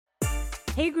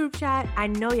Hey group chat, I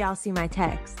know y'all see my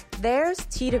text. There's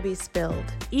tea to be spilled.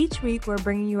 Each week, we're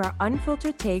bringing you our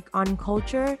unfiltered take on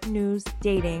culture, news,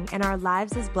 dating, and our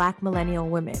lives as Black millennial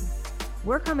women.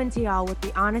 We're coming to y'all with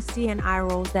the honesty and eye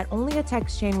rolls that only a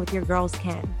text chain with your girls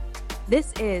can.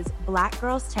 This is Black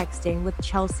Girls Texting with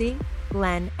Chelsea,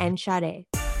 Glenn, and Sade.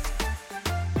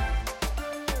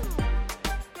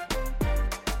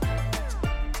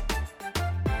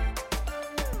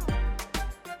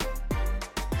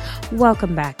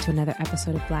 Welcome back to another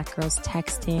episode of Black Girls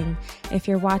Texting. If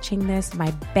you're watching this,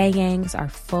 my bangs are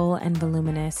full and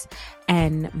voluminous,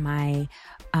 and my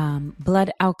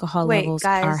blood alcohol levels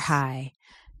are high.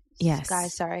 Yes.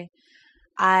 Guys, sorry.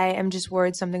 I am just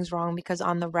worried something's wrong because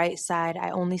on the right side, I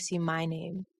only see my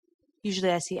name.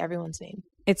 Usually I see everyone's name.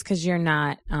 It's because you're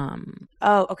not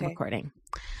okay. recording.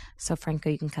 So, Franco,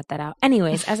 you can cut that out.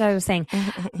 Anyways, as I was saying,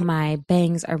 my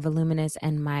bangs are voluminous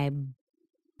and my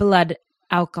blood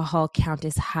alcohol count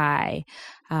is high.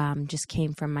 Just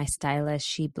came from my stylist.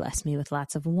 She blessed me with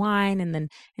lots of wine and then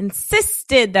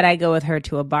insisted that I go with her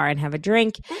to a bar and have a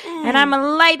drink. And I'm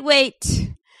a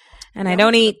lightweight and I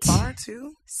don't eat. Bar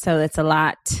too? So it's a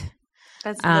lot.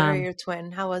 That's literally your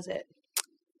twin. How was it?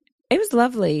 It was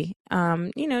lovely.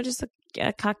 Just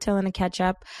a cocktail and a catch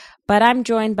up. But I'm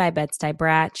joined by Bed-Stuy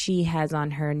Brat. She has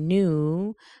on her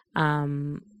new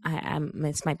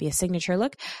this might be a signature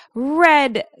look,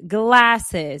 red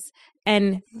glasses,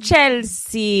 and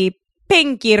Chelsea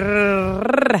Pinky.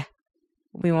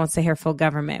 We won't say her full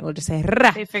government. We'll just say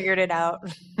They figured it out.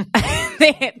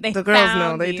 The girls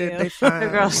know. They did. They found. The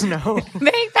girls know.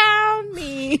 They found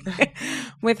me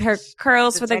with her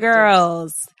curls for the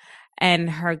girls and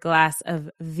her glass of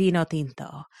vino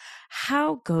tinto.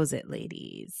 How goes it,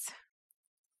 ladies?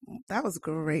 That was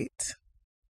great.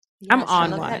 Yes, I'm on I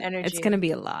love one. that energy. It's going to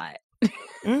be a lot.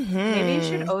 Mm-hmm. Maybe you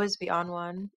should always be on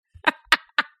one.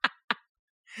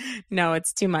 No,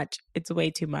 it's too much. It's way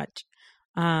too much.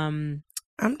 I'm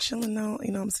chilling though.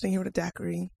 I'm sitting here with a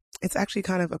daiquiri. It's actually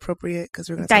kind of appropriate because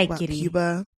we're going to talk about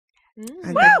Cuba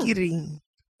and daiquiri.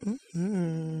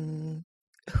 Mm-hmm.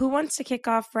 Who wants to kick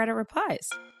off Read or Replies?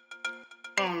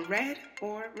 On Read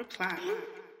or Reply.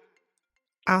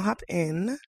 I'll hop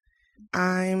in.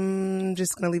 I'm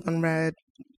just going to leave on red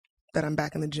that I'm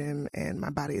back in the gym and my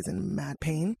body is in mad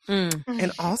pain.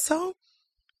 And also,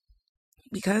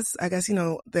 because I guess,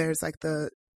 there's like the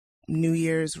New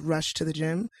Year's rush to the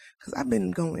gym, because I've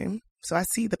been going. So I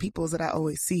see the peoples that I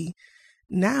always see.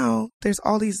 Now there's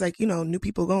all these new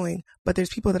people going, but there's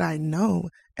people that I know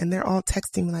and they're all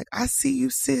texting me like, I see you,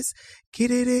 sis,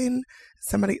 get it in.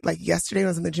 Somebody, like yesterday when I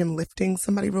was in the gym lifting,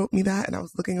 somebody wrote me that and I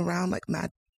was looking around like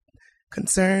mad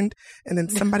concerned. And then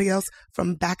somebody else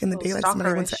from back in the day, like somebody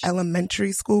I went to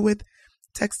elementary school with,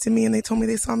 texted me and they told me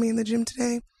they saw me in the gym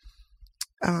today.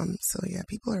 So yeah,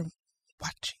 people are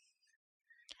watching.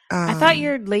 I thought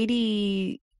your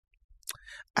lady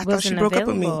I thought she broke up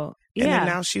with me. Yeah. And then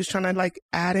now she's trying to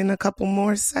add in a couple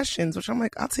more sessions, which I'm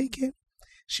like, I'll take it.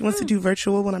 She wants to do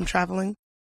virtual when I'm traveling,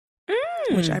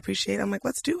 which I appreciate. I'm like,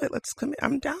 let's do it. Let's come in.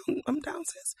 I'm down,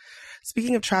 sis.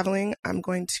 Speaking of traveling, I'm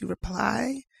going to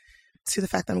reply to the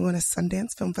fact that I'm going to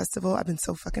Sundance Film Festival. I've been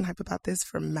so fucking hype about this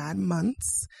for mad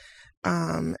months.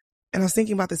 And I was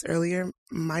thinking about this earlier.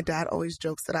 My dad always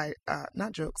jokes that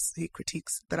he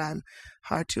critiques that I'm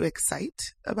hard to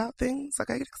excite about things. Like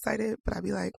I get excited, but I'd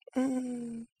be like,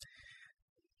 I'm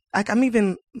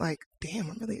even like,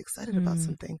 damn, I'm really excited about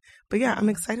something. But yeah, I'm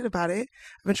excited about it.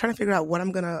 I've been trying to figure out what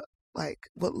I'm going to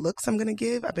what looks I'm going to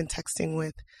give. I've been texting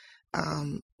with,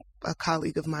 a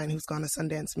colleague of mine who's gone to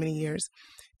Sundance many years.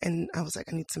 And I was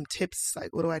like, I need some tips. Like,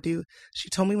 what do I do? She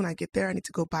told me when I get there, I need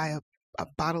to go buy a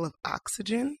bottle of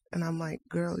oxygen. And I'm like,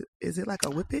 girl, is it like a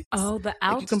Whippet? Oh, the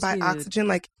altitude. You can buy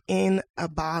oxygen in a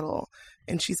bottle.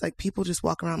 And she's like, people just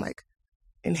walk around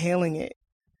inhaling it.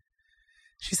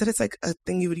 She said it's like a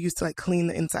thing you would use to clean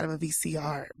the inside of a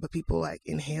VCR, but people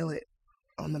inhale it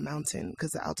on the mountain because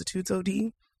the altitude's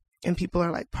OD. And people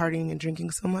are partying and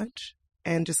drinking so much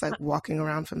and just walking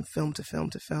around from film to film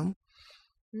to film.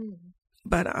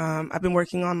 But I've been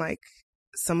working on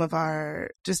some of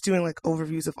our, just doing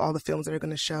overviews of all the films that are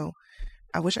going to show.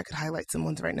 I wish I could highlight some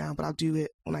ones right now, but I'll do it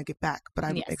when I get back. But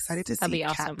I'm excited to see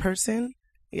Cat Person.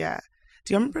 Yeah.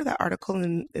 Do you remember that article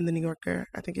in the New Yorker,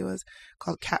 I think it was,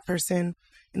 called Cat Person?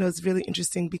 And it was really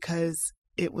interesting because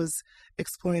it was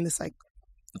exploring this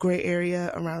gray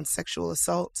area around sexual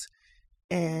assault.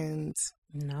 And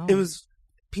it was,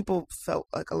 people felt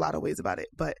a lot of ways about it.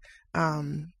 But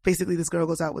basically this girl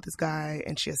goes out with this guy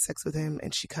and she has sex with him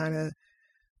and she kind of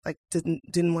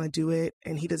didn't want to do it,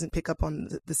 and he doesn't pick up on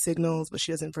the signals, but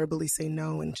she doesn't verbally say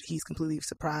no, and he's completely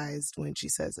surprised when she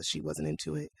says that she wasn't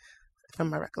into it. from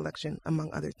my recollection,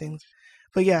 among other things.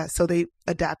 But yeah, so they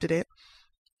adapted it,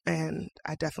 and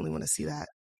I definitely want to see that.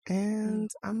 And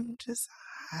I'm just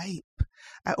hype.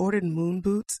 I ordered moon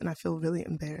boots, and I feel really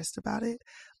embarrassed about it.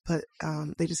 But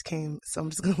they just came, so I'm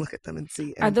just gonna look at them and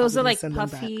see. And Are those the like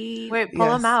puffy? Wait, pull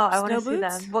them out. I want to Snow see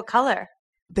boots? them. What color?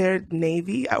 They're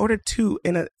navy. I ordered 2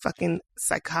 in a fucking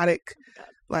psychotic,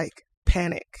 like,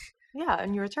 panic. Yeah,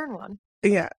 and you return one.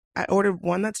 Yeah, I ordered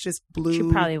one that's just blue.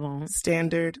 She probably won't.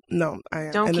 Standard. No, I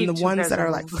am. Don't And then keep the 2 ones pairs that of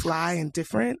are like moon fly and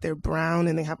different, they're brown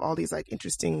and they have all these like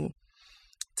interesting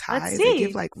ties. Let's They see.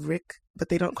 give like Rick, but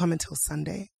they don't come until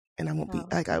Sunday, and I won't be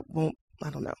like I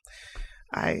don't know.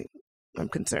 I'm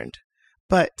concerned,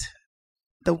 but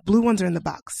the blue ones are in the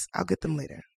box. I'll get them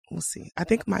later. We'll see. I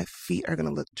think my feet are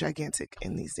gonna look gigantic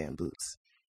in these damn boots.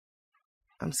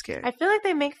 I'm scared. I feel like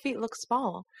they make feet look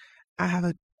small. I have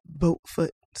a boat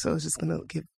foot, so it's just gonna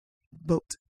give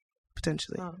boat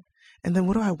potentially. Oh. And then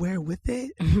what do I wear with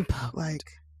it? Like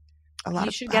a lot.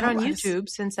 You should get on YouTube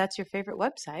since that's your favorite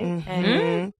website and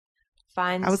Mhm.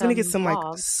 find. I was gonna get some like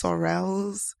vlogs.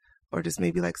 Sorels or just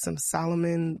maybe like some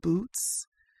Salomon boots.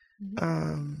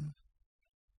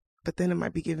 But then it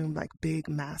might be giving like big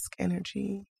mask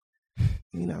energy.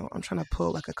 You know, I'm trying to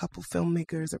pull like a couple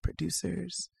filmmakers or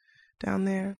producers down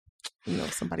there. You know,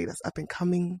 somebody that's up and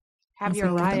coming. Have I'm your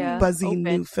gonna get that Raya buzzy open.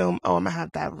 new film. Oh, I'm gonna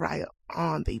have that Raya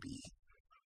on, baby.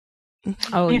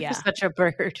 Oh You're yeah, such a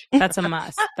bird. that's a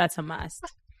must. That's a must.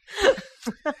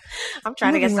 I'm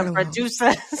trying to get Moving some right along.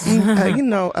 producers. You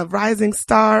know, a rising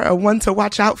star, a one to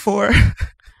watch out for.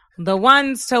 The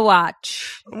ones to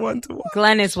watch. One to watch.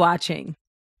 Glenn is watching.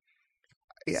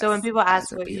 Yes, So when people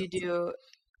ask eyes are what you peeled.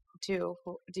 do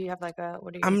you have like a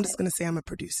what do you? I'm say? just gonna say I'm a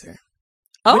producer.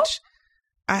 Oh? Which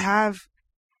I have.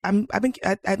 I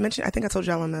mentioned. I think I told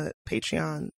y'all on the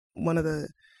Patreon. One of the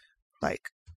like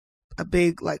a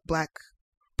big like black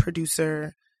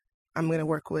producer I'm gonna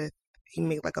work with. He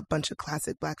made like a bunch of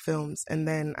classic black films, and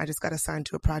then I just got assigned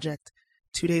to a project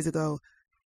 2 days ago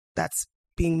that's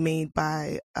being made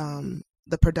by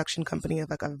the production company of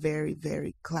like a very,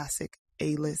 very classic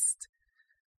A-list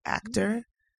actor,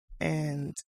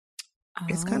 and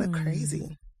it's kind of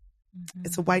crazy.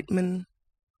 It's a white man.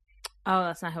 Oh,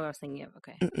 that's not who I was thinking of.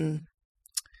 Okay.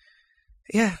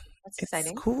 Yeah, That's it's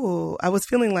exciting. cool. I was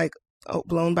feeling like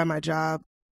blown by my job,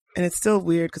 and it's still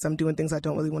weird because I'm doing things I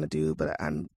don't really want to do, but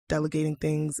I'm delegating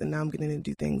things, and now I'm getting to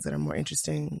do things that are more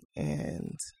interesting,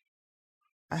 and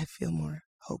I feel more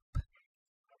hope.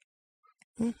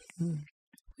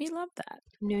 We love that.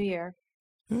 New year,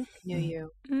 new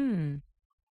Mhm. you.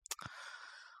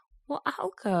 Well,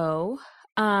 I'll go.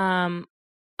 I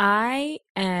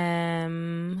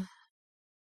don't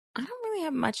really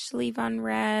have much to leave on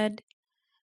red.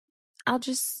 I'll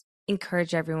just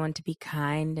encourage everyone to be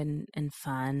kind and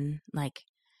fun. Like,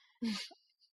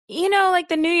 you know, like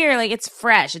the new year, like it's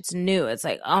fresh, it's new. It's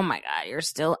like, oh my God, you're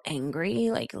still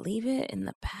angry. Like, leave it in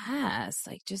the past.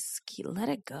 Like, just let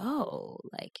it go.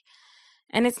 Like,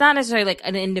 and it's not necessarily like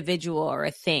an individual or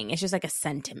a thing. It's just like a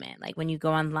sentiment. Like when you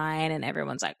go online and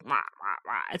everyone's like, wah, wah,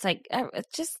 wah. It's like,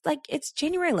 it's just like, it's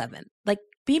January 11th. Like,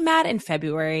 be mad in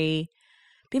February.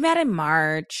 Be mad in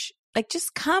March. Like,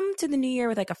 just come to the new year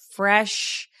with like a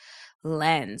fresh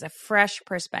lens, a fresh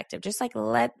perspective. Just like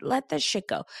let the shit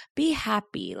go. Be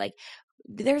happy. Like,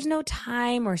 there's no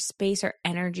time or space or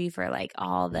energy for like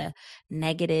all the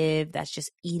negative that's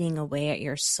just eating away at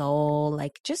your soul.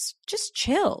 Like, just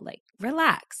chill. Like,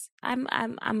 relax. I'm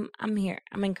here.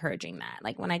 I'm encouraging that.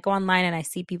 Like, when I go online and I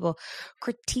see people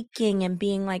critiquing and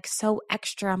being like so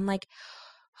extra, I'm like,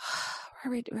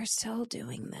 we're still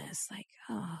doing this. Like,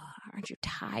 oh, aren't you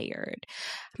tired?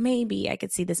 Maybe I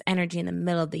could see this energy in the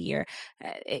middle of the year.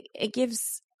 It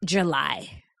gives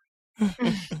July.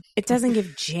 It doesn't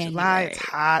give January. July, it's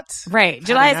hot. Right.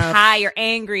 July is enough. high. You're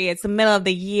angry. It's the middle of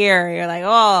the year. You're like,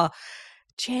 oh,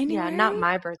 January. Yeah, not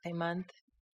my birthday month.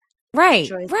 Right.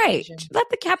 Enjoy the Right. occasion. Let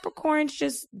the Capricorns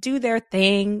just do their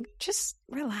thing. Just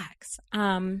relax.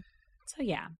 So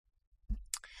yeah.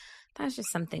 That's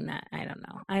just something that I don't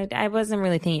know. I wasn't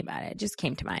really thinking about it. It just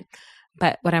came to mind.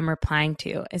 But what I'm replying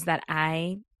to is that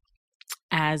I,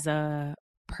 as a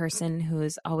person who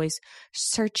is always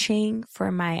searching for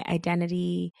my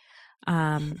identity,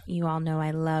 you all know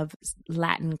I love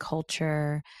Latin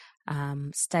culture,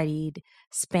 studied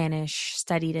Spanish,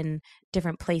 studied in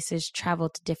different places,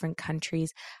 traveled to different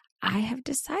countries. I have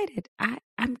decided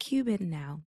I'm Cuban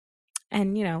now.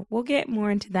 And, you know, we'll get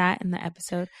more into that in the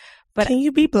episode. But Can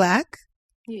you be black?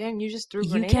 Yeah, and you just threw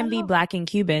You grenade can at be him? black and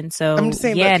Cuban, so I'm just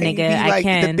saying, yeah, but can nigga, you be I like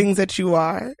can. the things that you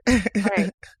are?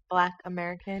 Right. Black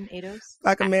American, ADOS.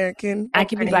 Black American. I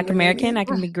can be Black Grenadian. American. I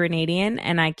can be Grenadian,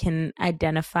 and I can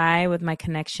identify with my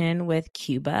connection with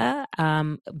Cuba.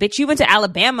 Bitch, you went to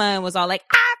Alabama and was all like,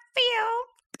 I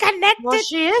feel connected. Well,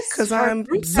 she is. 'Cause Her I'm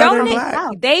roots Southern are from Black.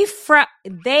 South.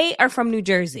 They are from New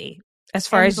Jersey, as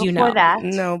far And as you before know. that,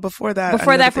 No, before that.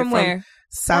 Before I know that, they're from where?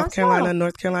 South Down Carolina, south.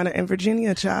 North Carolina, and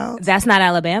Virginia, child. That's not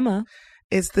Alabama.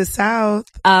 It's the South.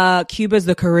 Cuba's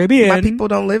the Caribbean. My people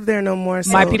don't live there no more.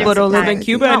 My so people don't live in that's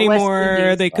Cuba Not West anymore.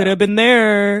 Indies, They though. could have been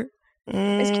there.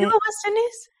 is Cuba West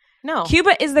Indies? No.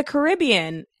 Cuba is the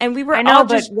Caribbean, and we were I know, all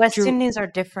but just West Indies are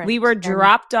different. we were than-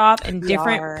 dropped off in we are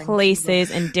different in places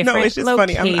and different No, it's just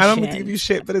locations. funny. I don't mean to give you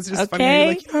shit, but it's just funny. You're Okay.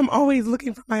 like, I'm always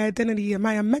looking for my identity. Am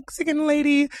I a Mexican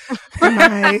lady? Am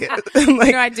I like? You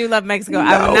know, I do love Mexico.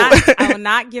 No. I will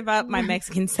not give up my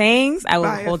Mexican sayings. I will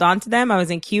Bias. hold on to them. I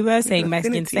was in Cuba saying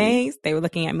Mexican affinity. sayings. They were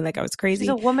looking at me like I was crazy. She's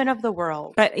a woman of the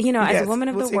world. But you know, as Yes, a woman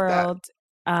of we'll the take that. world,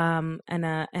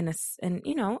 and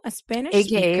you know, a Spanish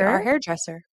AKA speaker, our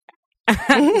hairdresser.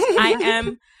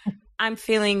 I'm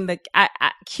feeling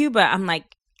Cuba. I'm like,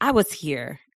 I was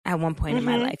here at one point in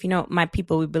my Mhm. life. You know, my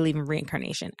people, we believe in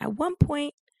reincarnation. At one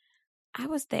point, I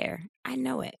was there. I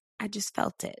know it. I just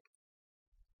felt it.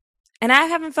 And I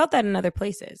haven't felt that in other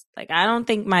places. Like, I don't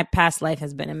think my past life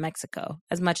has been in Mexico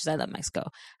as much as I love Mexico.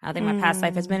 I don't think my past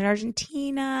life has been in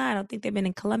Argentina. I don't think they've been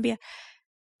in Colombia.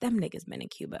 Them niggas been in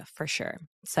Cuba for sure.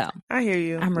 So, I hear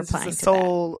you. I'm This replying is to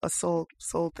that. a soul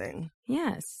thing.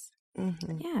 yes.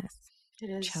 Mm-hmm. Yes. It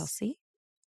is. Chelsea.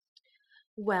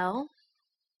 Well,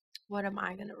 what am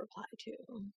I going to reply to?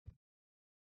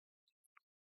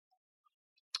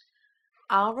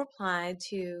 I'll reply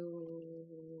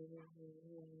to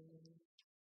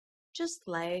just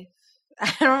life.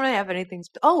 I don't really have anything.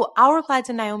 I'll reply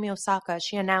to Naomi Osaka.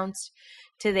 She announced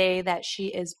today that she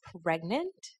is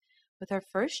pregnant with her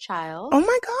first child. Oh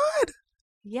my God!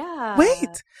 Yeah.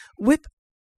 Wait, with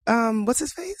what's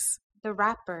his face? The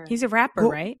rapper. He's a rapper,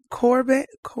 Well, right? Cordell.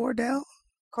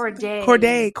 Corday.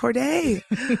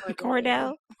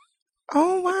 Cordell.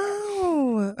 Oh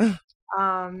wow!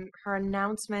 Her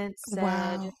announcement said,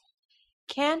 Wow.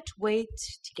 "Can't wait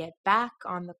to get back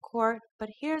on the court, but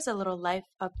here's a little life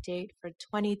update for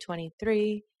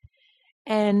 2023."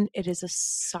 And it is a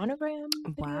sonogram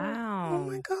video Wow. Oh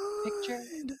my God! Picture.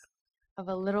 of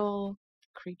a little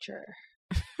creature.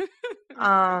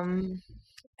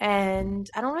 And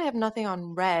I don't really have nothing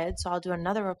on red, so I'll do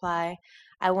another reply.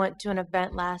 I went to an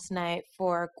event last night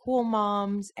for Cool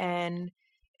Moms, and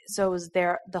so it was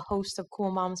the host of Cool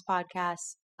Moms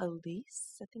podcast,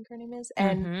 Elise, I think her name is,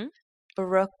 and Mhm.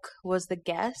 Baruch was the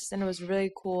guest, and it was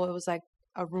really cool. It was like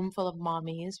a room full of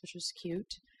mommies, which was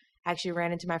cute. I actually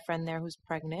ran into my friend there who's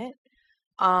pregnant.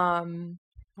 Wow.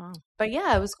 But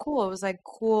yeah, it was cool. It was like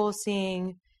cool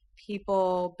seeing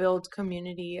people build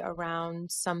community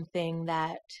around something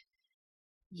that,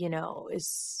 you know,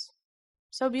 is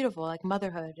so beautiful, like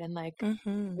motherhood and like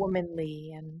Mm-hmm.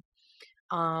 womanly. And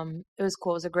it was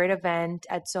cool. It was a great event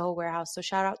at Soho Warehouse. So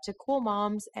shout out to Cool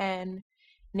Moms and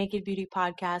Naked Beauty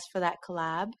Podcast for that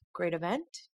collab. Great event.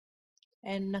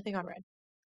 And nothing on red.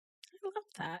 I love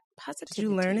that. Positivity. Did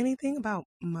you learn anything about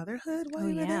motherhood while Oh,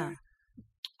 you were yeah. there?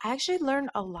 I actually learned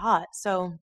a lot.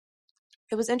 So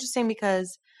it was interesting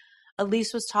because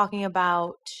Elise was talking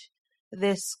about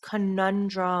this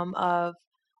conundrum of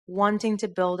wanting to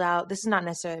build out. This is not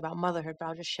necessarily about motherhood, but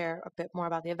I'll just share a bit more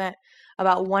about the event,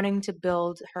 about wanting to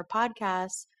build her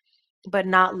podcast, but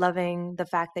not loving the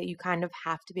fact that you kind of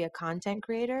have to be a content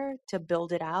creator to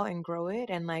build it out and grow it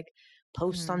and like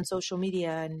post on social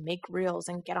media and make reels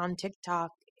and get on TikTok.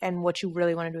 And what you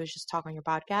really want to do is just talk on your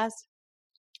podcast.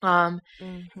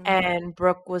 Mm-hmm. And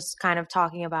Brooke was kind of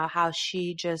talking about how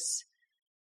she just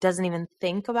doesn't even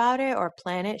think about it or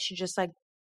plan it. She just like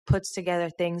puts together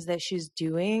things that she's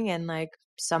doing, and like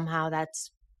somehow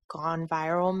that's gone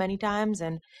viral many times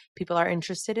and people are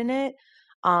interested in it.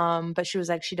 But she was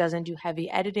like, she doesn't do heavy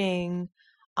editing.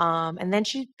 And then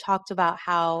she talked about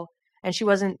how, and she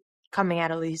wasn't coming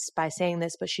at Elise by saying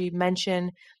this, but she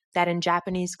mentioned that in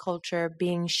Japanese culture,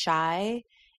 being shy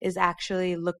is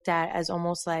actually looked at as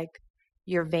almost like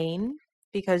you're vain,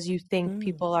 because you think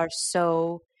people are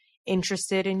so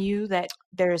interested in you that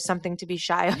there is something to be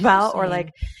shy about, or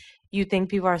like you think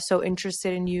people are so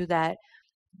interested in you that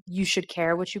you should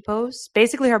care what you post.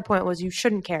 Basically, her point was you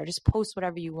shouldn't care, just post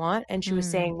whatever you want. And she was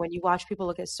saying when you watch people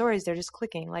look at stories, they're just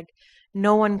clicking. Like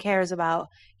no one cares about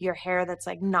your hair that's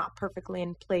like not perfectly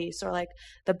in place or like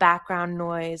the background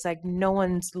noise. Like no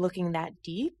one's looking that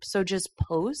deep. So just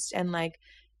post and like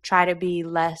try to be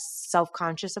less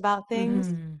self-conscious about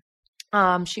things.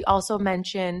 She also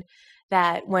mentioned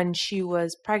that when she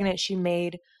was pregnant, she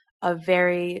made a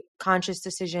very conscious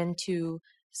decision to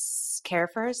care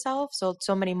for herself.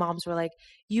 So many moms were like,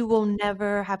 you will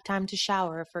never have time to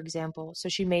shower, for example. So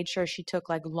she made sure she took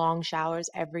like long showers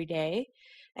every day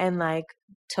and like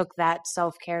took that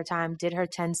self-care time, did her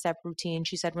 10-step routine.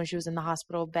 She said when she was in the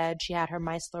hospital bed, she had her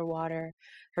micellar water,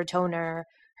 her toner,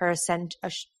 her scent,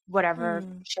 whatever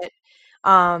shit.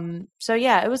 So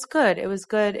yeah, it was good. It was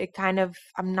good. It kind of,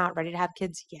 I'm not ready to have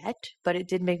kids yet, but it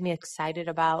did make me excited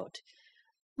about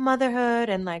motherhood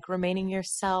and like remaining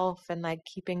yourself and like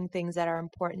keeping things that are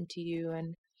important to you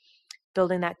and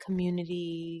building that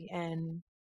community. And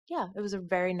yeah, it was a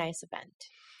very nice event.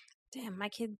 Damn, my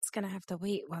kid's gonna have to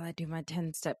wait while I do my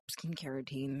 10-step skincare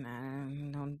routine.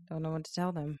 I don't know what to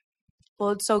tell them. Well,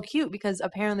 it's so cute because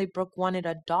apparently Brooke wanted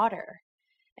a daughter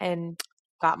and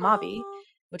got Mavi,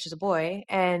 which is a boy,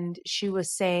 and she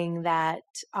was saying that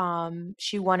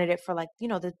she wanted it for like, you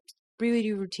know, the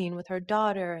beauty routine with her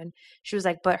daughter, and she was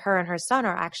like, but her and her son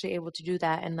are actually able to do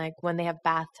that, and like when they have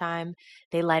bath time,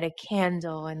 they light a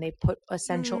candle and they put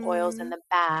essential oils in the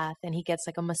bath, and he gets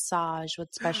like a massage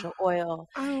with special oil,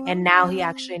 and now he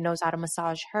actually knows how to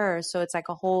massage her, so it's like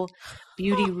a whole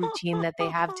beauty routine that they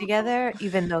have together,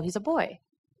 even though he's a boy.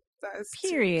 That's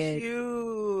Period.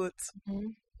 Cute.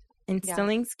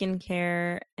 Instilling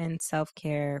skincare and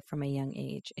self-care from a young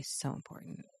age is so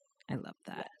important. I love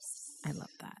that. Yes. I love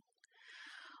that.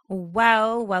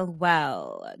 Well.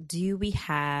 Do we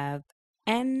have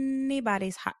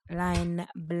anybody's hotline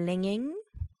blinging?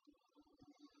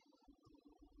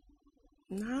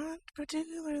 Not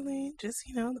particularly. Just,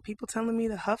 you know, the people telling me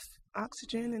to huff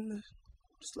oxygen in the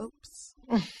slopes.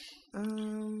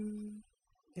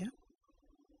 Yeah.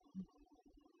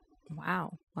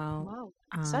 Wow. Well,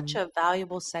 Wow. Such a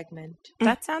valuable segment.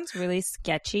 that sounds really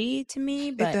sketchy to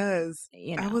me, but it does.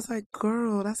 you know. I was like,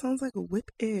 girl, that sounds like a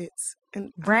whip it.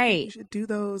 And I Right. think you should do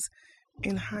those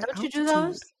in high Don't altitude. you do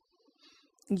those?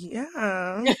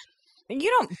 Yeah. You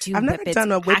don't do I've never whippets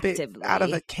done a whip it actively. out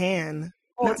of a can.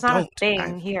 Well, it's not a don't. thing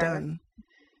I've here. done.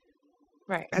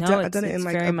 Right. I've No, done it in it's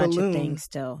like very a much balloon. a thing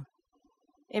still.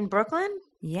 In Brooklyn?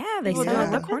 Yeah, they People sell it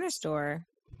at do the corner whippets? store.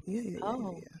 Yeah.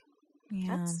 Oh.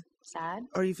 Yeah. That's sad.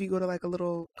 Or if you go to like a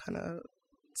little kind of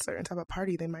certain type of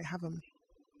party, they might have them.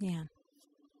 Yeah.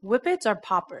 Whippets are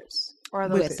poppers. Or are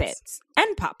those Whippets. Whippets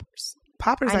and poppers.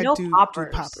 Poppers, I I know do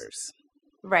poppers. do poppers.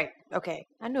 Right. Okay.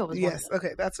 I knew it was Yes. one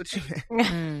Okay, that's what you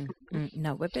meant.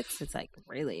 No, whippets, it's like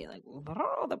really like,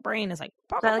 the brain is like,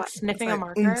 of them. Is that like sniffing a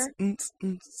Like, marker? it's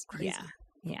crazy.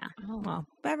 yeah. Oh.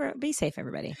 Well, be safe,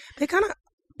 everybody. They kind of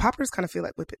poppers kind of feel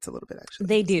like whippets a little bit, actually.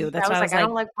 They do. That's I why was like, I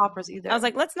don't like poppers either. I was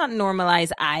like, let's not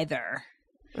normalize either.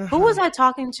 who was I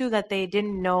talking to that they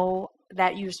didn't know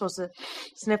that you were supposed to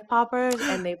sniff poppers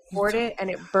and they poured it and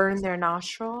it burned their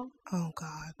nostril? Oh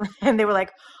God! And they were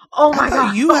like, oh my I thought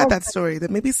God. you had that story. That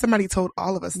maybe somebody told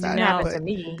all of us that. It happened but to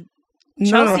me.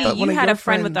 no, I Chelsea, thought one you of had your a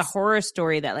friend with a friends- horror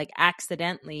story that like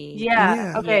accidentally.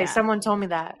 Yeah. Okay. Yeah. Someone told me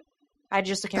that. I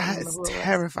just can't That remember is who it was.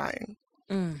 terrifying.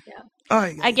 Mm. Oh,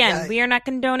 yeah, Again, yeah. we are not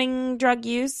condoning drug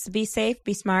use. Be safe,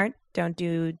 be smart. Don't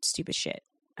do stupid shit.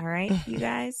 All right, you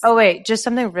guys? Oh, wait. Just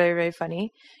something really, really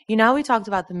funny. You know how we talked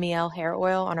about the Miel hair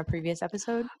oil on a previous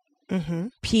episode? Mm-hmm.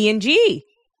 P&G.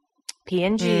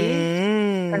 P&G.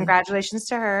 Mm. Congratulations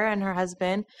to her and her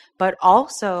husband. But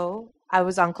also, I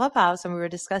was on Clubhouse and we were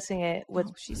discussing it with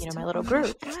my little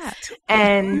group.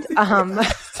 And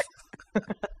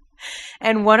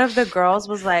and one of the girls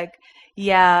was like,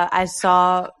 "Yeah, I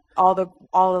saw all the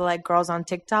like girls on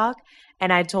TikTok."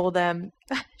 And I told them,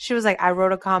 she was like, I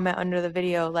wrote a comment under the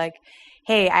video like,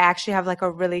 hey, I actually have like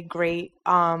a really great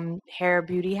hair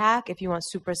beauty hack. If you want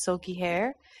super silky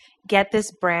hair, get this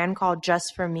brand called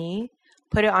Just For Me,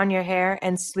 put it on your hair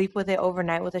and sleep with it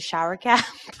overnight with a shower cap.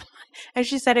 And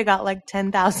she said it got like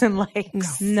 10,000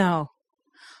 likes. No.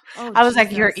 Oh, I was like,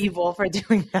 Jesus. you're evil for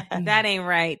doing that. That ain't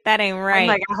right. That ain't right. I'm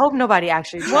like, I hope nobody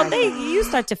actually well, tried that. you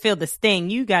start to feel the sting.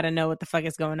 You got to know what the fuck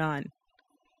is going on.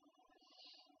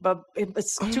 But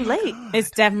it's too late. It's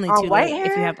definitely On too white late if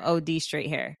you hair? have OD straight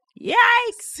hair. Yikes!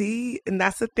 See, and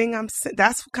that's the thing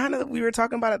that's kind of, we were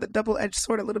talking about it, the double-edged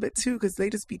sword a little bit too, because they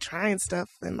just be trying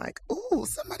stuff and like, oh,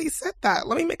 somebody said that.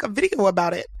 Let me make a video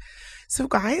about it. So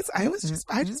guys, I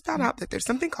just found out that there's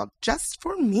something called Just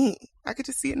For Me. I could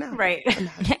just see it now. Right.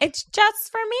 It's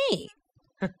just for me.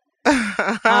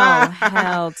 Oh,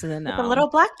 hell to the no. With a little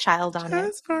black child on it.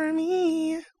 Just For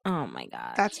Me. Oh my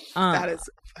god. That is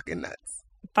fucking nuts.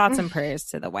 Thoughts and prayers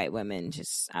to the white women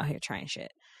just out here trying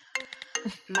shit.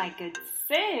 My good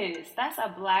sis, that's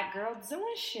a black girl doing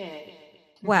shit.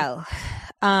 Well,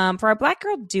 for a Black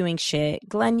girl doing shit,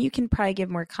 Glenn, you can probably give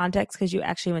more context because you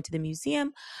actually went to the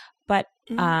museum. But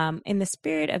in the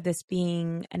spirit of this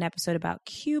being an episode about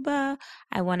Cuba,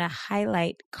 I want to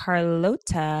highlight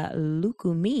Carlota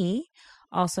Lucumí,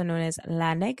 also known as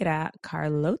La Negra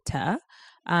Carlota.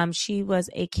 She was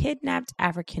a kidnapped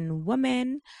African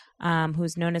woman who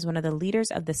is known as one of the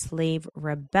leaders of the slave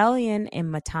rebellion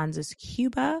in Matanzas,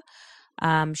 Cuba.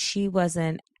 She was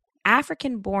an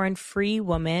African-born free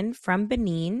woman from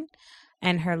Benin,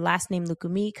 and her last name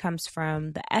Lucumí comes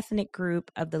from the ethnic group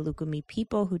of the Lucumí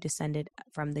people who descended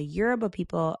from the Yoruba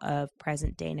people of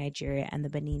present-day Nigeria and the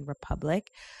Benin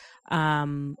Republic.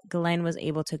 Glenn was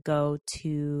able to go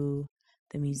to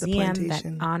the museum that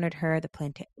honored her.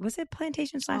 Was it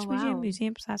plantation / museum?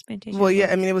 Museum / plantation? Well,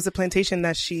 yeah, I mean, it was a plantation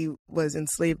that she was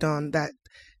enslaved on that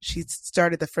she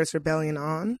started the first rebellion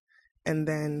on. And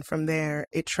then from there,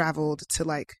 it traveled to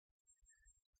like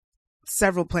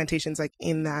several plantations like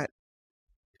in that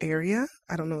area.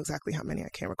 I don't know exactly how many. I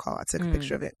can't recall. I took a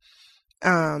picture of it.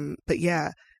 But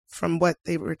yeah, from what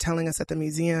they were telling us at the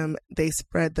museum, they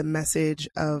spread the message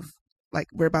of like,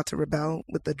 we're about to rebel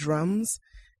with the drums.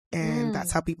 And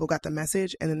that's how people got the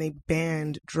message. And then they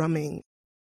banned drumming,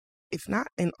 if not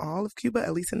in all of Cuba,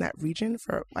 at least in that region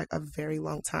for like a very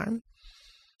long time.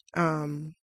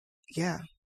 Yeah,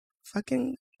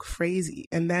 fucking crazy.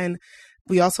 And then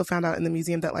we also found out in the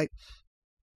museum that like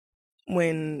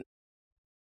when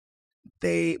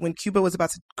Cuba was about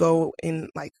to go in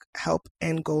like help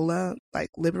Angola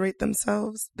like liberate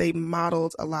themselves, they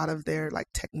modeled a lot of their like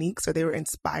techniques, or they were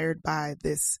inspired by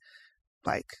this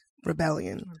like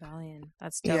rebellion.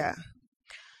 That's dope.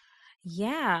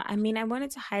 Yeah, I mean, I wanted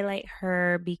to highlight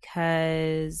her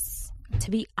because,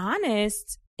 to be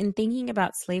honest, in thinking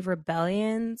about slave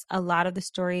rebellions, a lot of the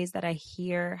stories that I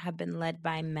hear have been led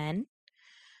by men.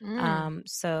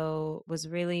 So it was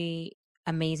really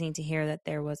amazing to hear that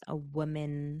there was a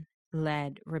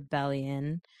woman-led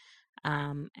rebellion.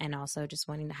 And also just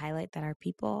wanting to highlight that our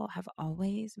people have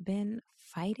always been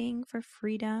fighting for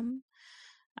freedom.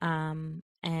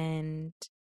 And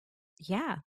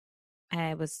yeah,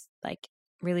 I was like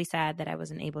really sad that I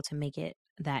wasn't able to make it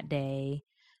that day.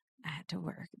 I had to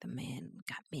work. The man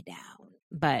got me down,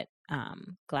 but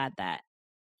glad that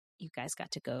you guys got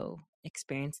to go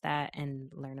experience that and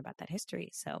learn about that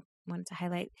history. So wanted to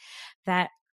highlight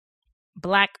that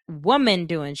Black woman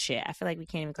doing shit. I feel like we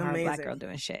can't even call her a Black girl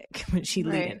doing shit when she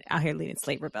out here leading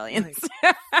slave rebellions.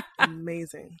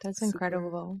 Amazing. That's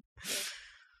incredible.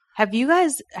 Have you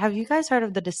guys heard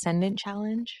of the Descendant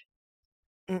Challenge?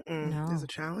 No. There's a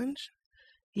challenge?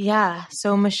 Yeah.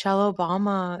 So Michelle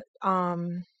Obama,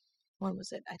 when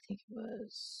was it? I think it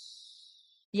was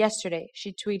yesterday.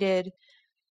 She tweeted,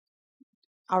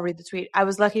 I'll read the tweet. "I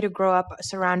was lucky to grow up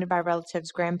surrounded by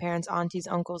relatives, grandparents, aunties,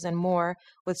 uncles, and more,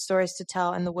 with stories to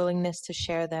tell and the willingness to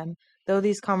share them. Through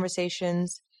these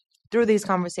conversations,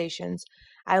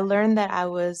 I learned that I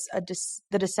was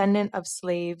the descendant of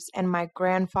slaves, and my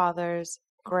grandfather's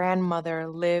grandmother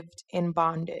lived in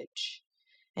bondage."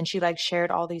 And she like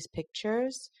shared all these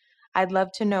pictures. "I'd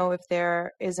love to know if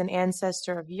there is an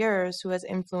ancestor of yours who has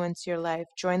influenced your life.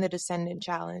 Join the Descendant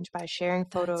Challenge by sharing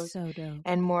photos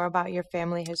and more about your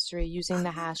family history using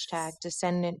the hashtag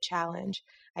Descendant Challenge.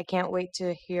 I can't wait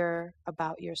to hear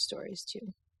about your stories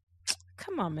too."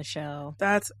 Come on, Michelle.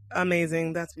 That's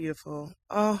amazing. That's beautiful.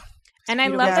 Oh, and I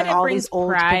love that it brings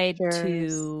pride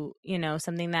to, you know,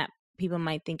 something that people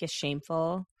might think is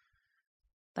shameful.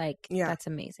 Like, that's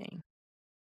amazing.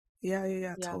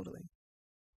 Yeah, totally.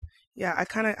 Yeah, I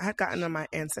had gotten on my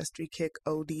ancestry kick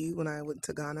OD when I went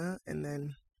to Ghana, and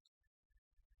then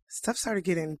stuff started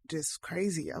getting just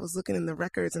crazy. I was looking in the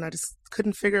records and I just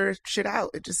couldn't figure shit out.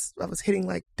 I was hitting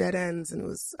like dead ends, and it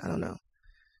was, I don't know,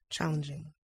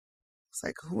 challenging. It's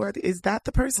like, is that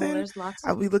the person? Well, there's lots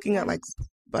I'll be looking at like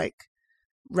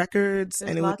records, there's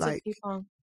and it would like,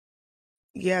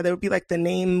 yeah, there would be like the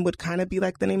name would kind of be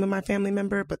like the name of my family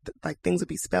member, but like things would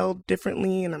be spelled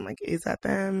differently, and I'm like, is that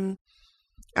them?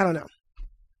 I don't know.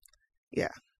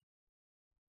 Yeah.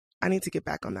 I need to get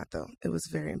back on that though. It was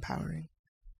very empowering.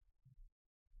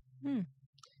 I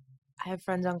have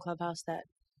friends on Clubhouse that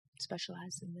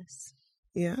specialize in this.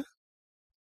 Yeah.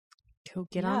 Go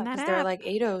get on that app. They're like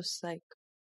ADOS, like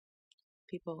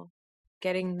people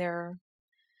getting their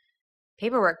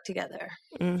paperwork together.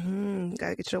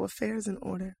 Gotta get your affairs in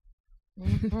order.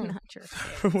 Not your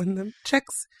affairs. When the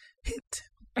checks hit.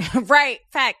 Right.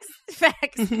 Facts.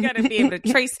 You gotta be able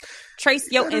to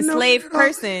trace your enslaved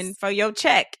person for your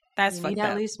check. That's you fucked need up.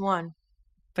 at least one.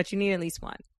 But you need at least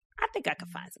one. I think I could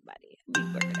find somebody. We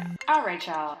work it out. All right,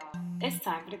 y'all. It's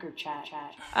time for the group chat.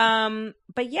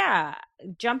 But yeah,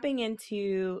 jumping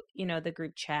into, the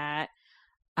group chat,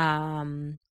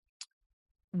 one,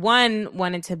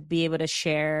 wanted to be able to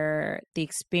share the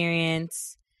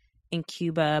experience in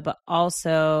Cuba, but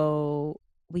also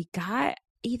we got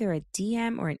either a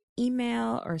DM or an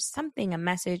email or something, a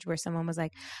message where someone was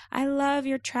like, I love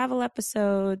your travel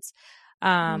episodes.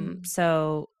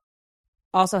 So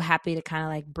also happy to kind of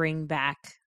like bring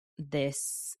back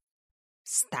this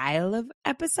style of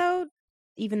episode,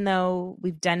 even though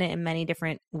we've done it in many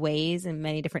different ways and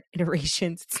many different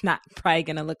iterations. It's not probably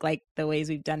going to look like the ways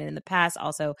we've done it in the past.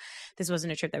 Also, this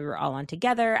wasn't a trip that we were all on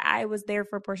together. I was there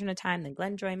for a portion of time, then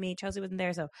Glenn joined me, Chelsea wasn't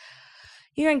there, so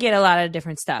you're going to get a lot of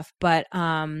different stuff. But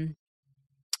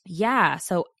yeah,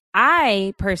 so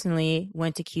I personally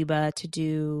went to Cuba to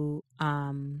do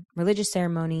religious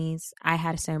ceremonies. I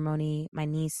had a ceremony. My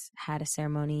niece had a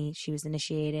ceremony. She was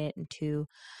initiated into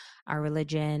our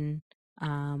religion.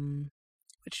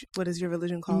 What is your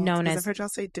religion called? I've heard y'all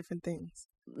say different things.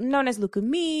 Known as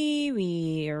Lukumi.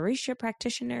 We are Orisha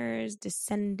practitioners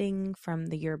descending from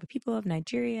the Yoruba people of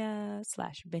Nigeria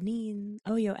 / Benin,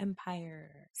 Oyo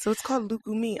Empire. So it's called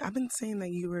Lukumi. I've been saying that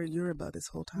you were Yoruba this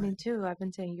whole time. Me too. I've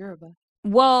been saying Yoruba.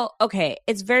 Well, okay.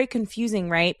 It's very confusing,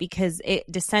 right? Because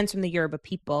it descends from the Yoruba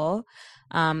people.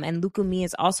 And Lukumi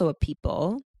is also a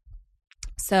people.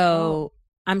 So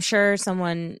I'm sure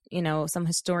someone, some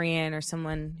historian or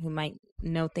someone who might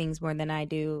know things more than I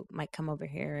do might come over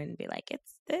here and be like,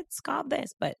 it's called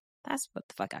this, but that's what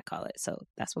the fuck I call it. So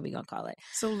that's what we're going to call it.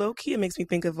 So low key, it makes me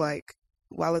think of like,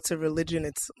 while it's a religion,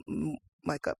 it's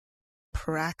like a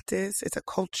practice. It's a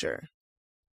culture,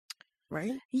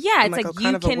 right? Yeah. It's like like a you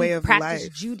kind of a can way of practice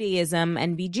life. Judaism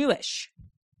and be Jewish.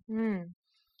 No,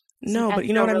 but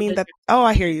you know what I mean?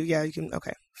 I hear you. Yeah, you can.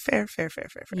 Okay. Fair.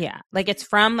 Yeah. Like it's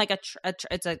from like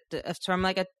it's from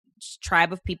like a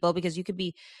tribe of people, because you could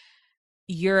be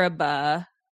Yoruba.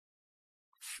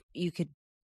 You could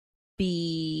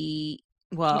be,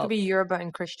 well, you could be Yoruba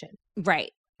and Christian.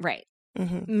 Right.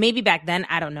 Mm-hmm. Maybe back then,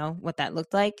 I don't know what that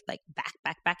looked like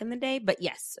back in the day, but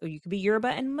yes, or you could be Yoruba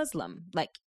and Muslim,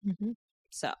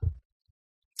 so,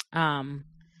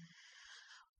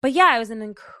 but yeah, it was an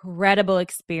incredible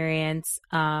experience.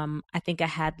 I think I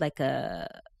had like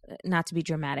not to be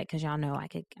dramatic, because y'all know I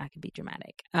could be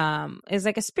dramatic. It was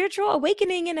like a spiritual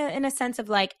awakening in a sense of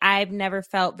like, I've never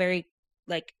felt very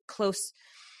like close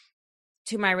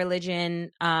to my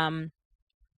religion.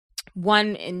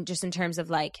 One, in terms of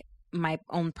like my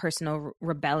own personal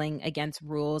rebelling against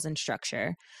rules and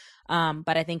structure.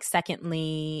 But I think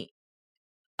secondly,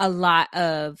 a lot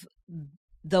of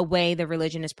the way the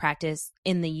religion is practiced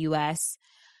in the U.S.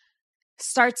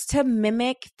 starts to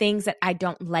mimic things that I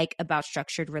don't like about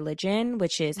structured religion,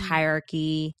 which is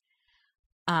hierarchy,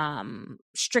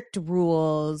 strict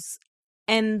rules,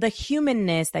 and the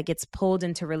humanness that gets pulled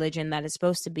into religion that is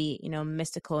supposed to be,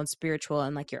 mystical and spiritual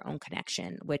and like your own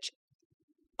connection, which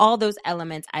all those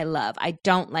elements I love. I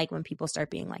don't like when people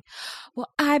start being like, well,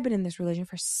 I've been in this religion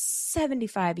for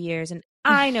 75 years and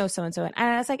I know so-and-so.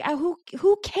 And it's like,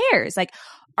 who cares? Like,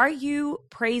 are you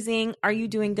praising? Are you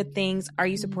doing good things? Are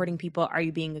you supporting people? Are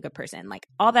you being a good person? Like,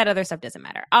 all that other stuff doesn't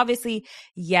matter. Obviously,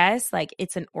 yes, like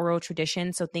it's an oral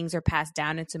tradition, so things are passed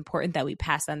down. It's important that we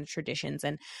pass on the traditions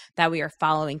and that we are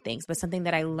following things. But something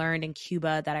that I learned in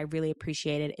Cuba that I really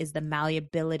appreciated is the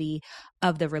malleability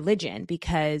of the religion,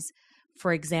 because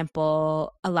for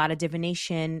example, a lot of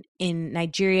divination in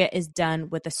Nigeria is done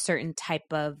with a certain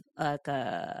type of like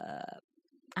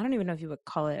I don't even know if you would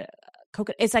call it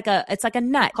coconut. It's like a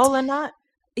nut. Kola nut?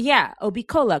 Yeah,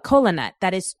 kola nut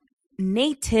that is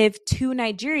native to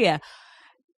Nigeria.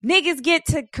 Niggas get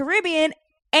to Caribbean,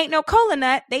 ain't no kola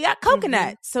nut. They got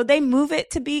coconut. So they move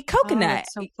it to be coconut. Oh,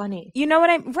 that's so funny. You know what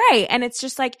I'm right. And it's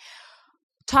just like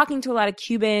talking to a lot of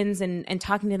Cubans and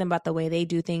talking to them about the way they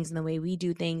do things and the way we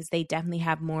do things, they definitely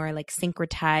have more like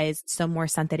syncretized, so more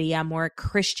Santeria, more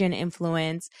Christian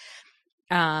influence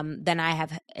than I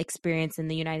have experienced in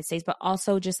the United States. But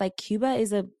also just like Cuba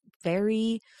is a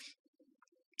very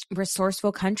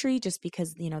resourceful country just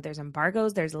because, there's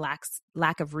embargoes, there's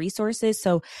lack of resources.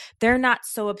 So they're not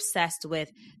so obsessed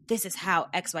with this is how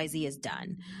XYZ is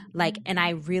done. Like, and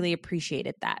I really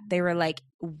appreciated that. They were like,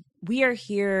 we are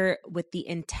here with the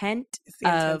intent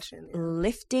of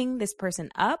lifting this person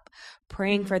up,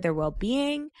 praying for their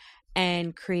well-being,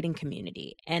 and creating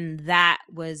community. And that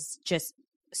was just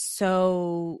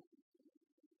so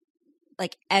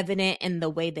like evident in the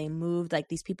way they moved. Like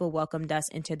these people welcomed us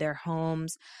into their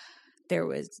homes. There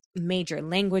was major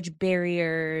language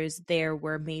barriers. There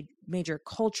were major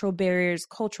cultural barriers,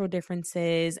 cultural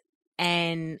differences.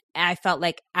 and I felt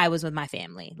like I was with my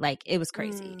family. Like, it was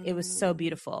crazy. It was so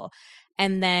beautiful.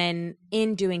 And then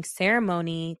in doing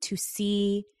ceremony, to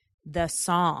see the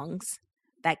songs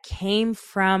that came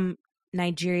from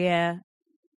Nigeria,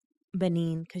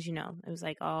 Benin, because, you know, it was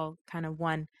like all kind of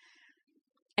one,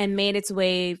 and made its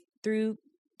way through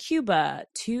Cuba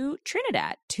to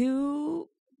Trinidad to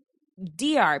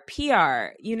DR,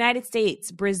 PR, United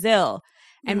States, Brazil,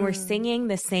 and we're singing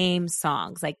the same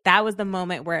songs. Like, that was the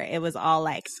moment where it was all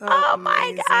like, So oh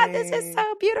my God, this is amazing.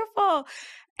 so beautiful.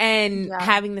 And Yeah.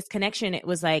 having this connection, it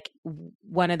was like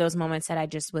one of those moments that I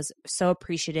just was so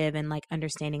appreciative, and like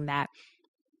understanding that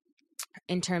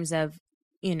in terms of,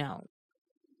 you know,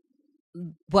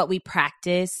 what we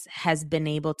practice has been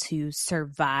able to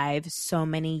survive so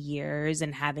many years,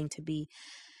 and having to be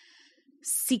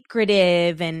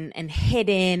secretive and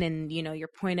hidden, and, you know, your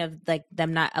point of like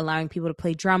them not allowing people to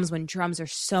play drums when drums are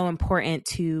so important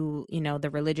to, you know, the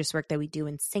religious work that we do,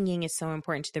 and singing is so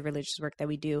important to the religious work that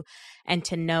we do, and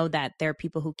to know that there are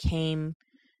people who came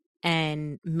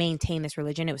and maintain this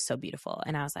religion, it was so beautiful.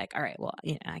 And I was like, all right, well,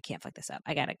 you know, I can't fuck this up.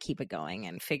 I gotta keep it going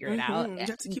and figure it out. You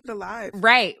have to keep it alive.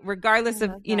 Right, regardless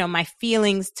of, love you know, my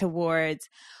feelings towards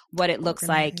what it looks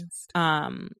like,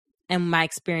 Organized. and my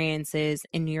experiences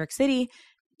in New York City,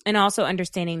 and also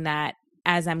understanding that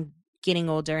as I'm getting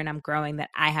older and I'm growing, that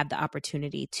I have the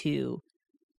opportunity to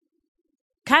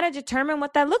kind of determine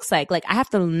what that looks like. Like, I have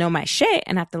to know my shit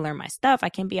and have to learn my stuff. I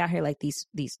can't be out here like these,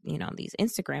 you know, these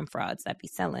Instagram frauds that be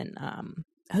selling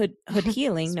hood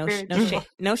healing. No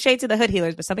shade to the hood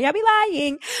healers, but some of y'all be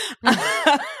lying.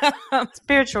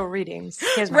 Spiritual readings.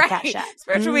 Here's my Cash App.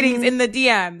 Spiritual readings in the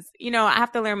DMs. You know, I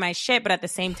have to learn my shit, but at the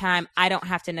same time, I don't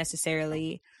have to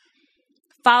necessarily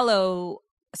follow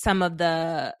some of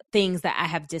the things that I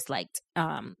have disliked.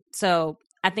 So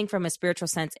I think from a spiritual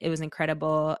sense, it was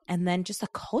incredible. And then just a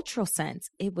cultural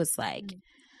sense, it was like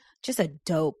just a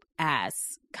dope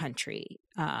ass country.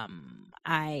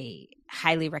 I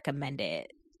highly recommend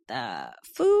it. The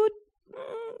food,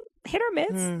 hit or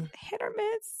miss, hit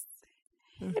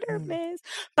or miss,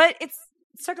 but it's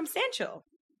circumstantial.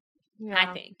 Yeah.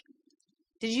 I think.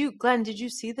 Glenn, did you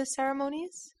see the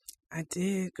ceremonies? I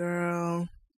did, girl.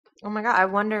 Oh my God. I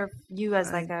wonder if you,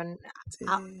 as like an Did.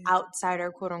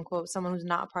 outsider, quote unquote, someone who's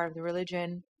not part of the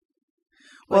religion,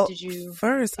 Well, what did you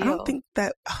first, I feel? don't think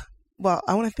that. Well,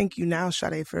 I want to thank you now,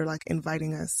 Sade, for like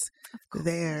inviting us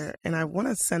there, and I want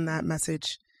to send that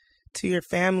message to your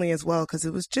family as well, because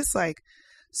it was just like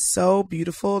so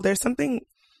beautiful. There's something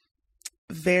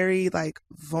very like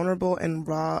vulnerable and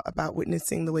raw about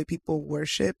witnessing the way people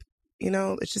worship. You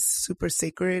know, it's just super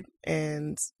sacred,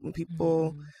 and when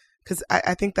people, because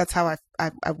I think that's how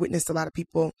I witnessed a lot of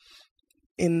people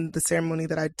in the ceremony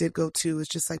that I did go to. It's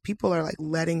just like people are like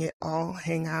letting it all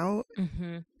hang out.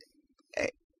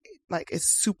 Like,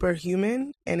 it's super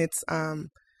human, and it's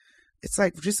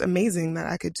like just amazing that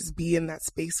I could just be in that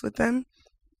space with them,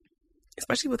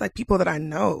 especially with like people that I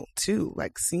know too,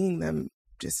 like seeing them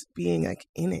just being like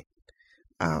in it.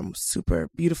 Super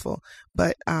beautiful.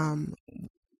 But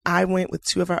I went with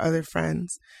two of our other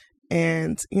friends,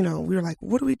 and, you know, we were like,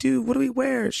 what do we do? What do we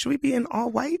wear? Should we be in all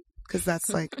white? Because that's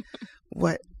like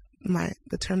what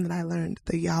the term that I learned,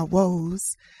 the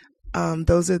Yawos.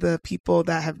 Those are the people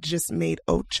that have just made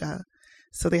Ocha.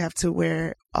 So they have to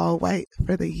wear all white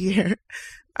for the year.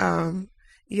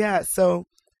 Yeah. So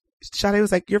Sade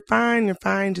was like, you're fine.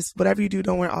 Just whatever you do,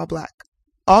 don't wear all black.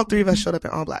 All three of us showed up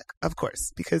in all black, of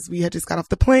course, because we had just got off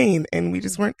the plane and we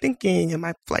just weren't thinking. And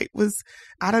my flight was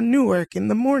out of Newark in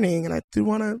the morning, and I threw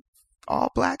on a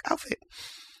all black outfit.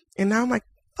 And now I'm like,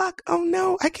 fuck, oh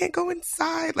no, I can't go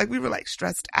inside. Like, we were like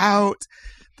stressed out.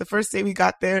 The first day we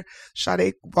got there,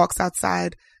 Sade walks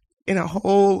outside in a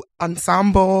whole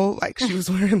ensemble. Like, she was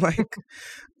wearing like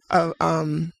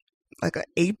an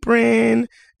apron.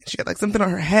 She had like something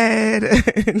on her head.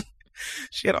 And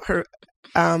she had her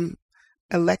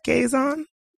elekes on.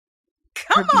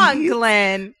 Come on,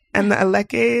 Glenn. And the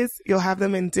elekes, you'll have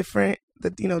them in different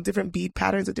bead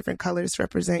patterns with different colors to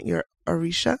represent your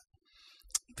Orisha.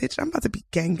 Bitch, I'm about to be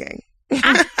gang.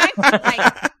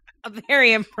 I'm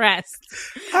very impressed.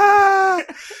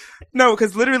 No,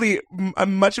 because literally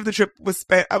much of the trip was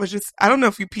spent. I don't know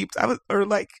if you peeped. I was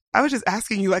just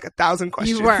asking you like 1,000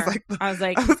 questions. You were. Like, I was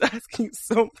asking you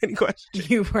so many questions.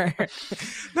 You were.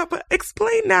 No, but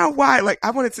explain now why. Like,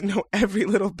 I wanted to know every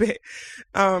little bit.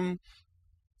 So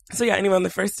yeah, anyway, on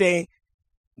the first day,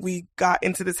 we got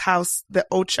into this house, the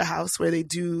Ocha house, where they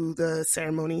do the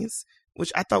ceremonies,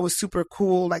 which I thought was super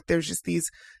cool. Like, there's just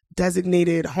these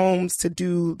designated homes to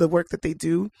do the work that they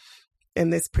do.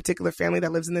 And this particular family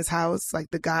that lives in this house,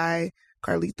 like the guy,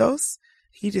 Carlitos,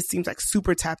 he just seems like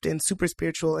super tapped in, super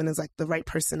spiritual, and is like the right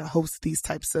person to host these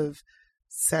types of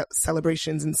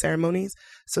celebrations and ceremonies.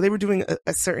 So they were doing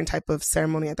a certain type of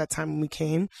ceremony at that time when we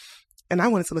came, and I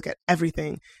wanted to look at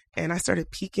everything, and I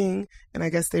started peeking, and I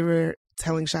guess they were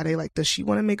telling Sade, like, does she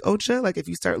want to make Ocha? Like, if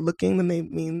you start looking, then they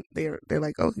mean they're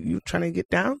like, oh, you trying to get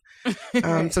down?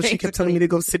 So she kept telling me to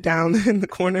go sit down in the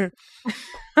corner.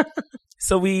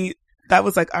 So that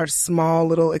was like our small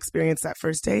little experience that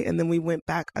first day. And then we went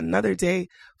back another day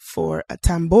for a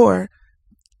tambor.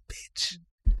 Bitch,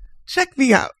 check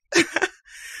me out.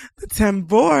 The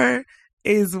tambor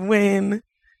is when,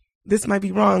 this might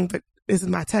be wrong, but this is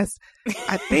my test.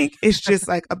 I think it's just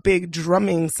like a big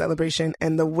drumming celebration.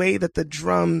 And the way that the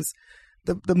drums,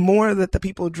 the more that the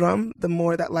people drum, the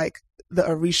more that like the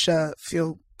Orisha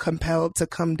feel compelled to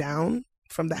come down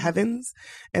from the heavens.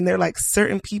 And they're like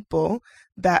certain people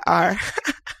that are,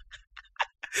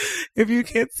 if you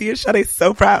can't see it, Sade's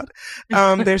so proud.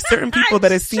 There's certain people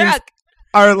that it seems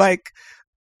are like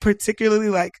particularly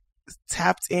like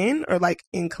tapped in or like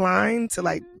inclined to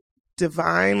like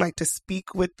divine, like to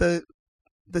speak with the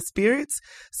spirits.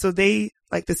 So they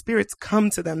like, the spirits come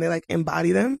to them, they like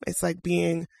embody them. It's like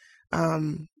being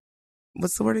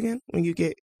what's the word again, when you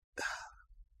get,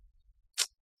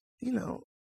 you know,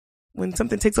 when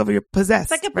something takes over, you're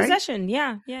possessed. It's like a possession.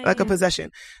 Right? Yeah. A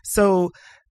possession. So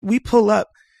we pull up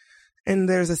and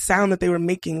there's a sound that they were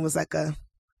making, was like a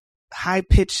high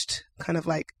pitched kind of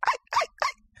like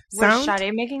sound. Was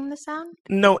Sade making the sound?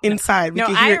 No, inside. We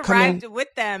could hear it coming. I arrived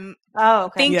with them. Oh,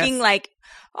 okay. Thinking like,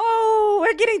 oh,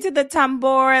 we're getting to the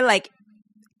tambor. Like,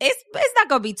 it's not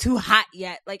going to be too hot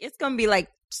yet. Like, it's going to be like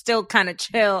still kind of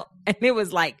chill. And it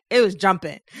was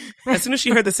jumping. As soon as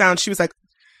she heard the sound, she was like,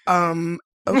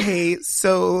 okay,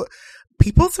 so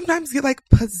people sometimes get like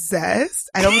possessed.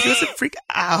 I don't want you to freak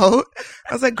out.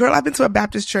 I was like, girl, I've been to a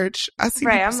Baptist church. I see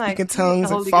people speak in tongues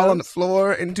and fall on the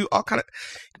floor and do all kind of.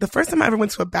 The first time I ever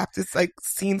went to a Baptist, like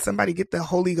seeing somebody get the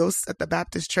Holy Ghost at the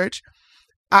Baptist church,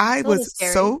 I was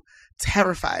so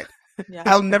terrified. Yeah.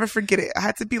 I'll never forget it. I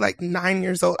had to be like 9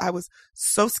 years old. I was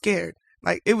so scared.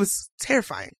 Like, it was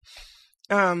terrifying.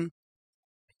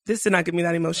 This did not give me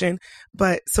that emotion.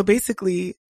 But so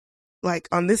basically, like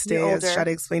on this day, as Sade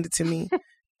explained it to me,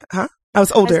 I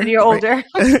was older. I said you're older.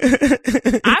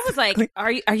 I was like,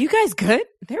 are you guys good?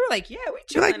 They were like, yeah, we're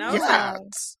chilling. Like, yeah,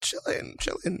 chilling.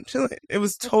 It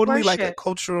was totally like a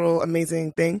cultural,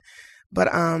 amazing thing. But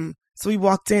so we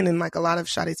walked in and like a lot of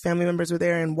Sade's family members were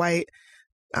there in white,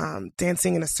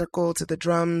 dancing in a circle to the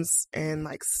drums, and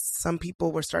like some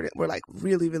people were like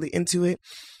really, really into it.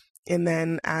 And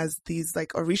then as these like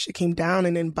Orisha came down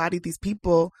and embodied these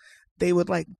people, they would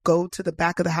like go to the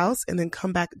back of the house and then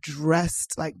come back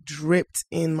dressed, like dripped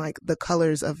in like the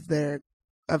colors of the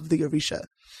Orisha,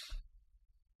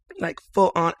 like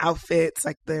full on outfits,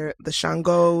 like the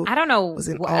Shango. I don't know. Was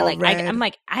in all red. I'm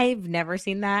like, I've never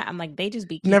seen that. I'm like, they just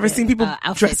be never seen people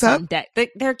dress up.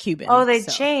 They're Cuban. Oh, they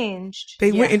changed.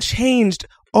 They went and changed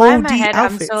OD in my head,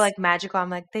 outfits. I'm so like magical.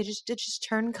 I'm like, it just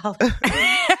turned color.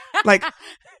 Like,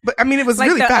 but I mean, it was like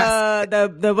really fast.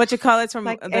 The what you call it from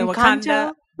like the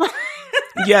Wakanda.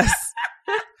 Yes.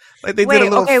 Like they did a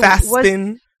little fast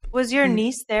spin. Was your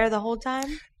niece there the whole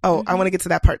time? Oh, I want to get to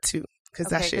that part too.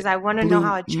 Because I want to know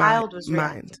how a child was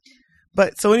reacting.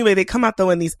 But so anyway, they come out though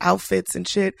in these outfits and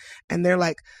shit, and they're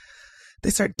like,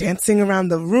 they start dancing around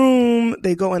the room.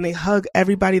 They go and they hug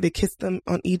everybody. They kiss them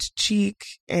on each cheek,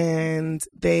 and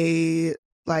they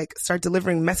like start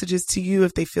delivering messages to you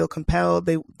if they feel compelled.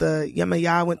 The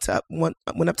Yemaya went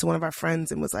up to one of our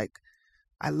friends and was like,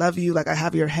 "I love you. Like, I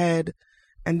have your head."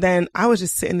 And then I was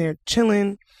just sitting there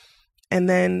chilling, and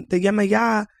then the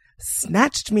Yemaya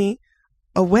snatched me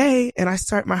away, and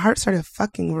my heart started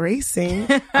fucking racing.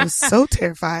 I was so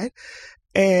terrified.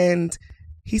 And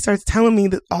he starts telling me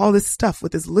that all this stuff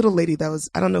with this little lady that was,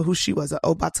 I don't know who she was, a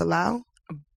Obatalao?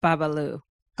 Babalu.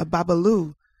 A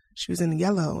Babalu. She was in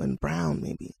yellow and brown,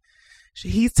 maybe.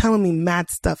 He's telling me mad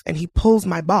stuff, and he pulls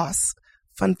my boss.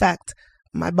 Fun fact,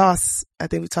 my boss, I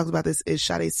think we talked about this, is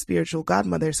Sade's spiritual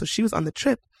godmother, so she was on the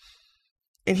trip.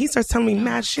 And he starts telling me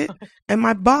mad shit, and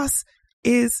my boss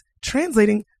is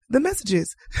translating the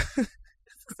messages.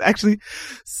 It's actually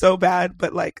so bad,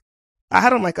 but like I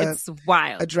had on like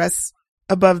a dress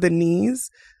above the knees,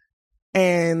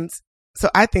 and so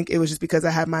I think it was just because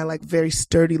I had my like very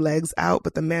sturdy legs out,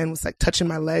 but the man was like touching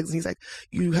my legs, and he's like,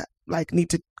 "You like need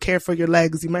to care for your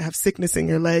legs. You might have sickness in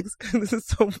your legs." This is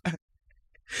so bad.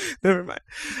 Never mind.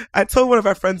 I told one of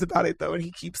our friends about it though, and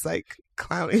he keeps like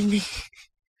clowning me.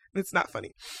 It's not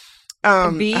funny.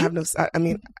 B? I have no. I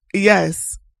mean,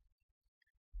 yes.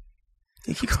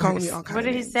 He keeps calling me all kinds of names. What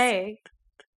did he say?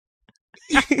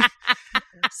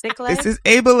 Sick leg? This is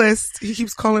ableist. He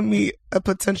keeps calling me a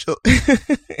potential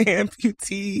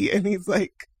amputee, and he's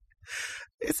like,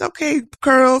 "It's okay,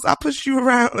 curls. I'll push you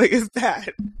around." Like, it's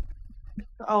bad.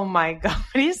 Oh my God.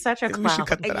 He's such a We should clown.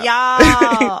 cut that out.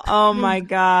 Y'all, oh my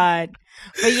God.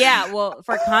 But yeah, well,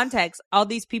 for context, all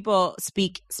these people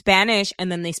speak Spanish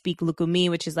and then they speak Lukumi,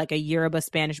 which is like a Yoruba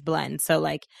Spanish blend. So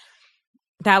like,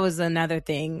 that was another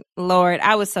thing. Lord,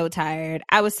 I was so tired.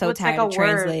 I was so What's tired like of a word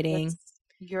translating. that's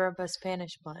Yoruba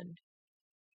Spanish blend.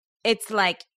 It's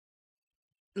like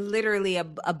literally a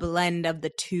blend of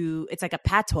the two. It's like a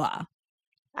patois.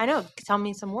 I know. Tell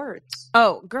me some words.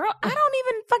 Oh, girl, I don't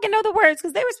even fucking know the words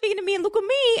because they were speaking to me in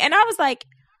Lukumi, and I was like,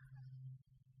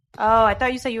 Oh, I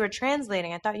thought you said you were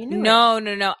translating. I thought you knew it.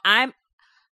 no. I'm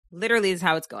literally, this is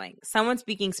how it's going. Someone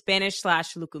speaking Spanish /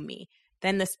 Lukumi.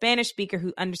 Then the Spanish speaker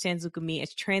who understands Lukumi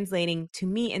is translating to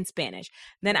me in Spanish.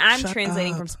 Then I'm Shut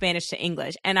translating up. from Spanish to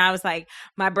English. And I was like,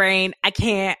 my brain, I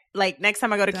can't. Like, next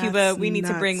time I go to Cuba, That's we need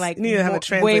to bring nuts. like You need to have a way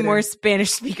translator. more Spanish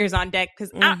speakers on deck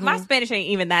because my Spanish ain't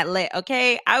even that lit,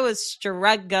 okay? I was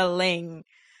struggling.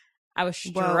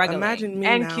 Well, imagine me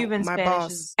And now. Cuban my Spanish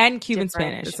boss. is And Cuban different.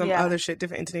 Spanish. There's some Yeah. other shit,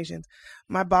 different intonations.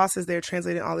 My boss is there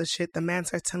translating all this shit. The man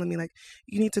starts telling me like,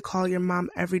 "You need to call your mom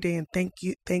every day and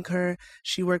thank her.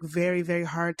 She worked very, very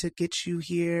hard to get you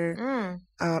here."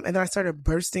 And then I started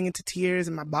bursting into tears,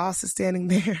 and my boss is standing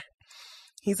there.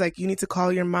 He's like, "You need to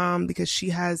call your mom because she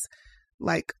has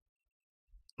like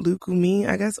Lukumi,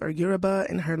 I guess, or Yoruba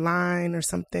in her line or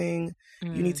something. You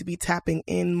need to be tapping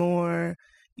in more.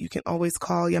 You can always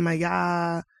call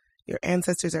Yamaya. Your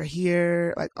ancestors are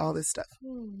here." Like all this stuff.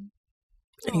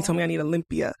 And he told me I need a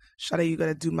limpia. Shade, you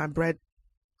gotta do my bread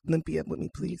limpia with me,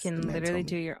 please. You can The man literally told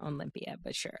do me. your own limpia,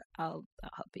 but sure, I'll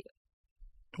help you.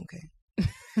 Okay.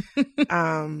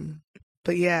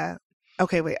 But yeah.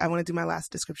 Okay, wait. I want to do my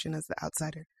last description as the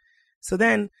outsider. So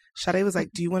then Shade was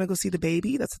like, "Do you want to go see the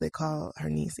baby?" That's what they call her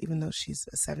niece, even though she's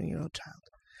a 7-year-old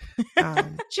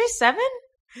child. She's 7?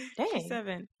 Dang. She's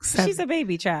 7. Seven. She's a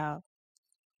baby child.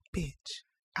 Bitch.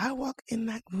 I walk in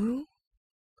that room.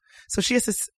 So she has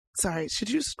this. Sorry, should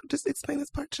you just explain this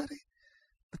part, Shade?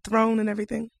 The throne and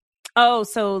everything. Oh,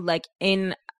 so like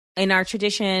in our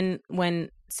tradition, when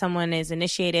someone is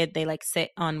initiated, they like sit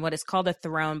on what is called a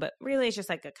throne, but really it's just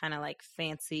like a kind of like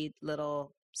fancy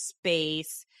little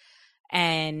space.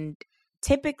 And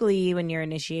typically when you're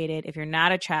initiated, if you're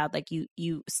not a child, like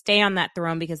you stay on that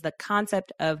throne because the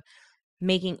concept of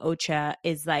making Ocha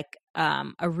is like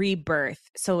a rebirth.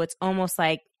 So it's almost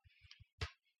like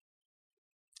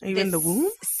Are you in the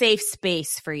womb? safe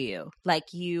space for you.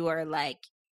 Like you are like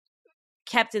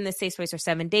kept in this safe space for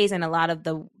 7 days, and a lot of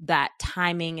that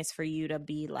timing is for you to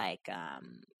be like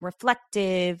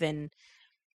reflective and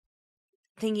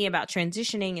thinking about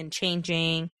transitioning and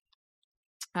changing.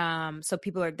 So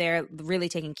people are there really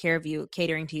taking care of you,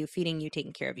 catering to you, feeding you,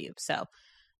 taking care of you. So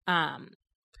but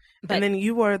And then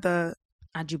you are the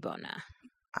Ajubona.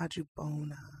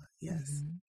 Ajubona. Yes.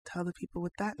 Mm-hmm. Tell the people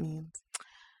what that means.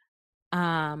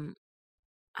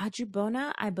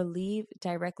 Ajubona, I believe,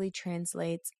 directly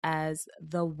translates as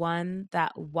the one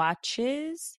that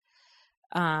watches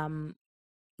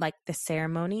like the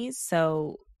ceremonies.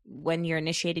 So when you're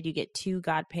initiated, you get 2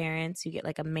 godparents, you get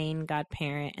like a main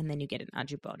godparent, and then you get an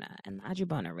Ajubona. And the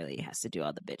Ajubona really has to do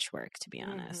all the bitch work, to be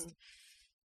honest.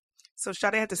 So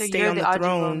Shade had to So stay you're on the the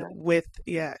throne Ajubona. with,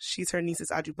 she's her niece's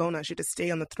Ajubona. She had to stay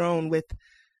on the throne with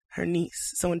her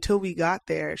niece. So until we got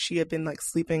there, she had been like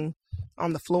sleeping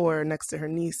on the floor next to her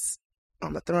niece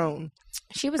on the throne.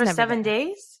 She was For never 7 there.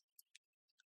 days?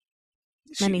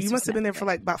 My niece You was must have been there never for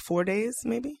like about 4 days,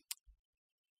 maybe?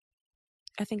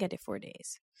 I think I did 4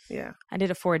 days. Yeah. I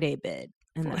did a 4-day bid,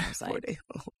 and then I was 4 like, day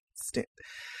stint.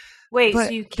 Wait, But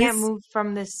so you can't this- move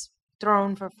from this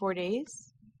throne for 4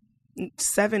 days?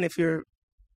 7 if you're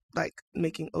like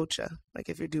making Ocha, like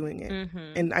if you're doing it.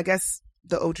 mhm. And I guess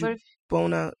the What if-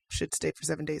 Ojubona should stay for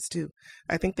 7 days too.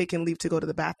 I think they can leave to go to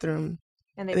the bathroom.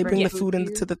 And They bring the food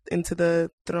food to into the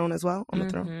throne as well, on the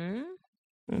throne.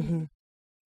 Mhm. Hmm.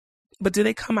 But do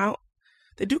they come out?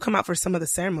 They do come out for some of the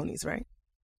ceremonies, right?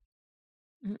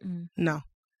 Mm-mm. No.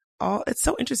 It's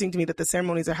so interesting to me that the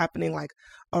ceremonies are happening like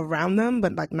around them,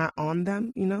 but like not on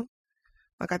them, you know?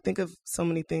 Like I think of so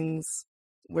many things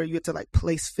where you have to like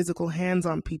place physical hands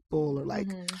on people or like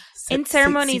Mhm. In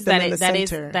ceremonies seat them that in is, the that is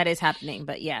center. that is happening,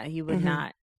 but yeah, you would Mhm.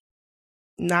 not.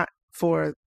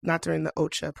 not during the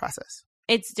Ocha process.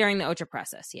 It's during the Ocha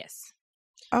process, yes.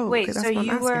 Oh, Wait, okay, that's so what I'm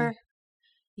asking.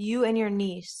 you and your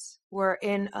niece were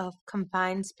in a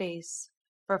confined space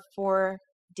for 4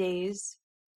 days.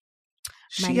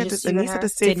 My She had niece to, the you and niece had her to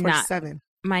stay did for not. 7.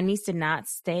 My niece did not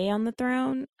stay on the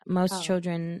throne. Most Oh.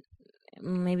 children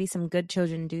maybe some good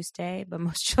children do stay, but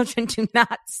most children do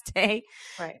not stay.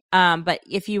 Right. But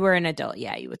if you were an adult,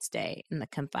 yeah, you would stay in the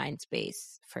confined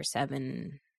space for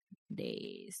 7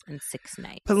 days and 6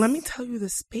 nights. But let me tell you the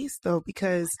space though,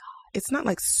 because it's not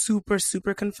like super,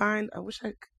 super confined. I wish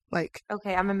I like.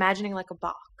 Okay, I'm imagining like a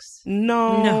box.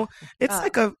 No. It's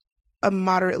like a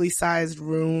moderately sized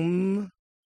room,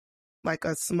 like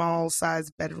a small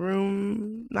sized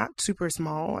bedroom, not super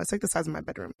small. It's like the size of my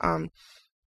bedroom.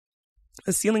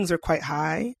 The ceilings are quite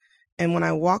high, and when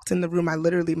I walked in the room,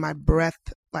 my breath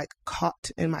like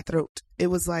caught in my throat. It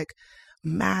was like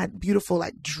mad beautiful,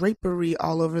 like drapery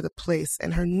all over the place,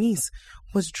 and her niece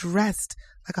was dressed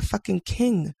like a fucking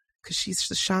king because she's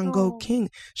the Shango king.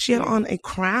 She had on a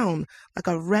crown, like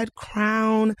a red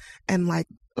crown, and like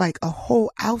a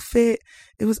whole outfit.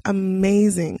 It was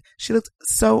amazing. She looked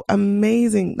so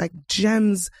amazing, like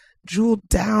gems jeweled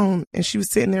down, and she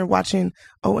was sitting there watching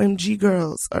OMG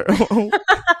Girls or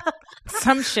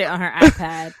some shit on her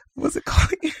iPad. What's it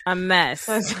called? A mess.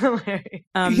 That's hilarious.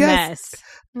 A mess.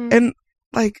 And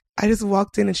like I just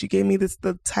walked in and she gave me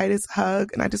the tightest hug,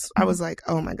 and I was like,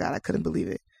 oh my God, I couldn't believe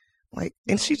it. Like,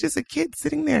 and she's just a kid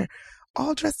sitting there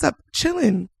all dressed up,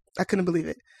 chilling. I couldn't believe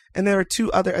it. And there were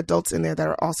 2 other adults in there that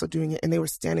are also doing it, and they were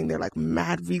standing there like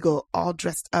mad regal, all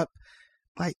dressed up.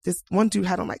 Like this one dude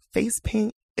had on like face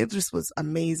paint. It just was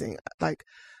amazing. Like,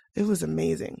 it was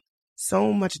amazing.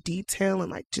 So much detail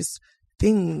and like just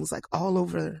things like all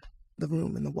over the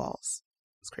room and the walls.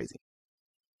 It's crazy.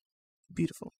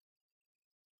 Beautiful.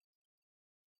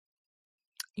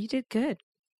 You did good.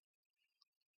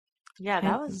 Yeah,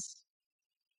 that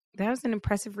was an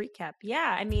impressive recap.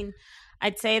 Yeah, I mean,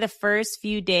 I'd say the first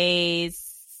few days,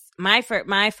 my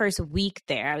first week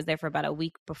there, I was there for about a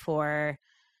week before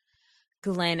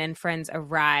Glenn and friends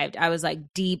arrived. I was like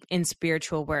deep in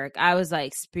spiritual work. I was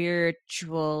like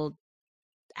spiritual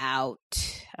out.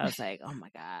 I was like, oh my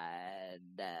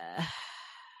God,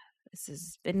 this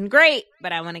has been great,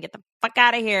 but I want to get the fuck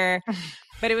out of here.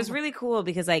 But it was really cool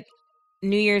because like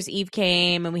New Year's Eve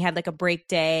came and we had like a break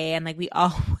day, and like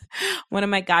one of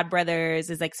my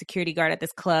godbrothers is like security guard at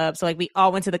this club. So like we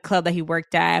all went to the club that he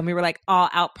worked at, and we were like all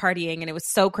out partying, and it was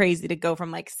so crazy to go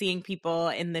from like seeing people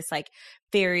in this like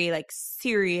very like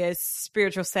serious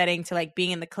spiritual setting to like being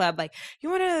in the club like, you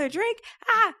want another drink?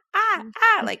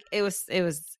 Like it was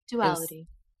duality.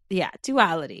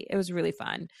 Duality. It was really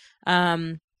fun.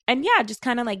 And yeah, just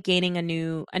kind of like gaining a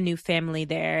new family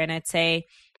there. And I'd say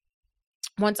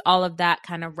once all of that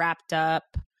kind of wrapped up,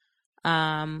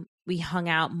 we hung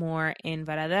out more in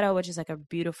Varadero, which is like a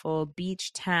beautiful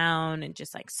beach town, and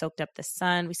just like soaked up the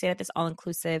sun. We stayed at this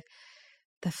all-inclusive.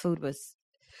 The food was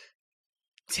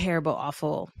terrible,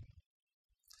 awful.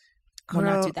 Will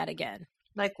not do that again.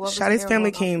 Like what? Shade's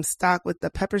family came stocked with the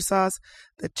pepper sauce,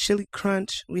 the chili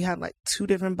crunch. We had like 2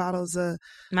 different bottles of.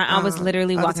 My aunt was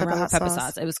literally walking around with pepper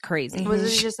sauce. It was crazy. Mm-hmm. Was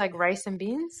it just like rice and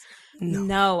beans?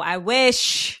 No, I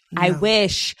wish. No. I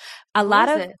wish. A lot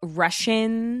of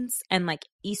Russians and like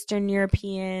Eastern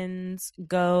Europeans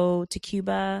go to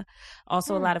Cuba.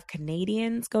 Also, a lot of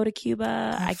Canadians go to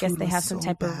Cuba. I guess they have some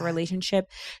type of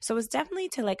relationship. So it's definitely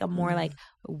to like a more like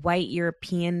white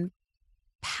European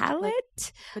palate.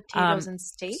 Like potatoes and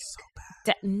steak? So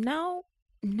bad. No.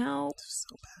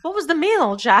 So bad. What was the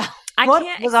meal, child?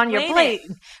 What was on your plate?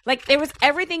 Like there was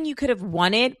everything you could have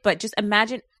wanted, but just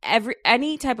imagine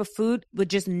any type of food with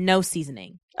just no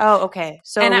seasoning. Oh, okay.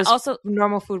 So and it was I also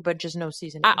normal food, but just no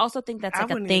seasoning. I also think that's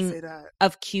like a thing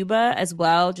of Cuba as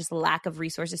well, just lack of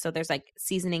resources. So there's like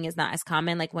seasoning is not as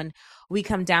common. Like when we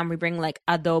come down, we bring like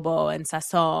adobo and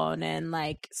sazon and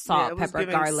like salt, pepper,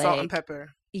 garlic, salt and pepper.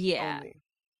 Yeah, only.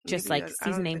 Just Maybe like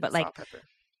seasoning, but like pepper.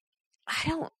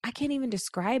 I can't even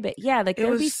describe it. Yeah, like it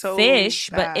there would be so fish,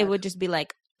 bad. but it would just be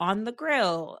like on the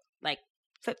grill, like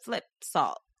flip,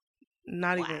 salt.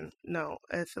 Not even. No,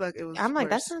 I feel like it was. I'm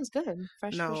like, worse. that sounds good.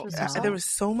 Fresh no, fish with some salt. there was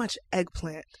so much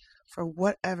eggplant for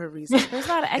whatever reason. There's a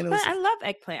lot of eggplant. I love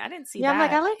eggplant. I didn't see that. Yeah, I'm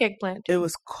like, I like eggplant too. It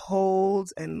was cold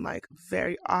and like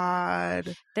very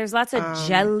odd. There's lots of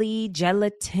jelly,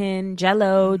 gelatin,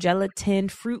 gelatin,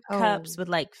 fruit cups with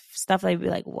like stuff like, be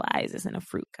like, why is this in a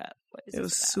fruit cup? What is it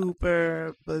was about?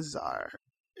 super bizarre.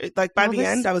 Like by the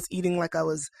end, I was eating like I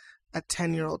was a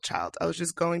 10-year-old child. I was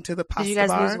just going to the pasta Did you guys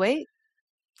bar. lose weight?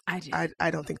 I did.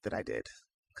 I don't think that I did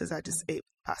because I just ate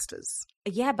pastas.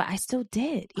 Yeah, but I still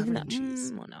did, even though.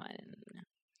 Cheese. Well, no, I didn't.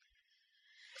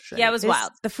 Yeah, it was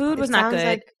wild. The food was not good.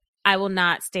 Like... I will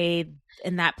not stay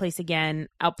in that place again.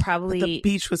 I'll probably. But the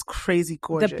beach was crazy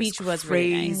gorgeous. The beach was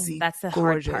really nice. That's the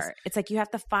gorgeous. hard part. It's like you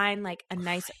have to find like a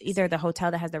nice, either the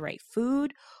hotel that has the right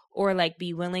food, or like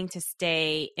be willing to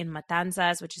stay in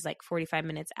Matanzas, which is like 45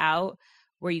 minutes out,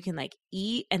 where you can like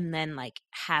eat and then like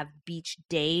have beach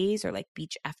days or like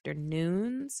beach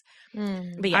afternoons.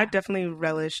 But yeah, I definitely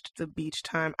relished the beach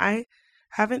time. I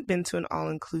haven't been to an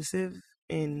all-inclusive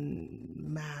in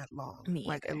mad long. Me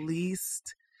like either. at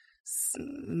least,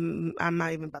 I'm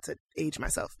not even about to age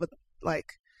myself, but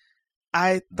like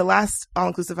the last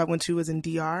all-inclusive I went to was in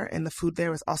DR, and the food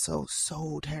there was also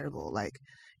so terrible. Like,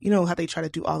 you know how they try to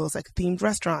do all those like themed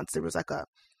restaurants? There was like a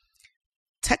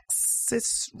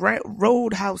Texas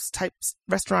Roadhouse type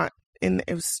restaurant, and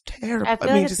it was terrible. I feel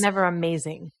like it's never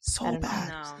amazing. So bad.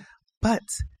 no. But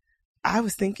I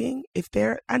was thinking,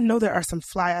 I know there are some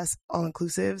fly ass all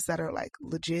inclusives that are like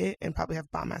legit and probably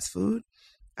have bomb ass food.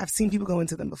 I've seen people go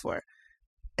into them before.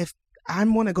 If I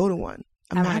want to go to one,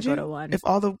 imagine go to one. if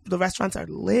all the restaurants are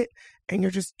lit and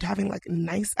you're just having like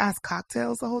nice ass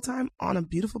cocktails the whole time on a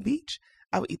beautiful beach.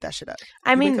 I would eat that shit up.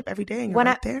 I mean, wake up every day and you're when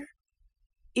right there.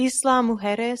 Isla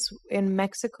Mujeres in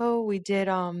Mexico, we did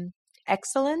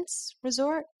Excellence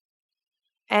Resort,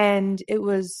 and it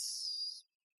was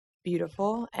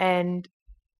beautiful, and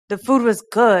the food was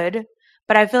good,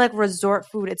 but I feel like resort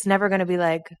food, it's never going to be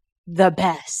like the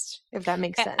best, if that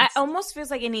makes sense. I almost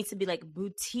feels like it needs to be like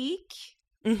boutique,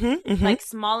 like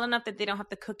small enough that they don't have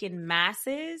to cook in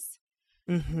masses.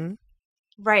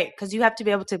 Right, because you have to be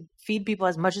able to feed people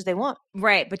as much as they want.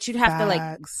 Right, but you'd have to like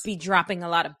Facts. be dropping a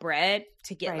lot of bread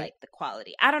to get Right. like the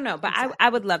quality. I don't know, but Exactly. I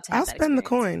would love to have I'll that spend the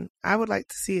experience. coin. I would like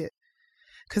to see it.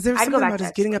 Because there was I'd go something back about to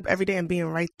just getting up Excellence. every day and being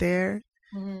right there,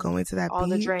 Mhm. going to that All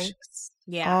beach. the drinks.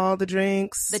 Yeah. All the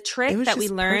drinks. The It trick was that we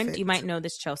just learned, perfect. you might know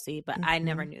this, Chelsea, but I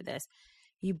never knew this.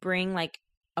 You bring like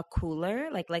a cooler,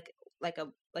 like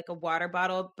a water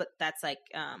bottle, but that's like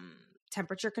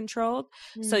temperature controlled.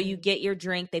 So you get your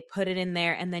drink, they put it in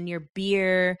there, and then your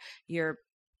beer, your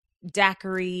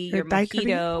daiquiri, Your your daiquiri?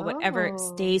 mojito, whatever,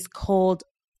 Oh. stays cold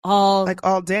all Like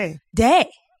all day.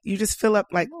 day. You just fill up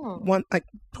like Oh.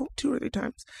 two or three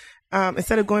times.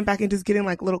 Instead of going back and just getting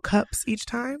like little cups each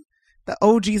time. The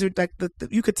OGs are like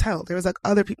you could tell there was like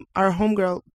other people. Our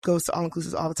homegirl goes to all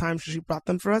inclusives all the time, so she brought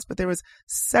them for us. But there was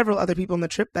several other people on the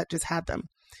trip that just had them,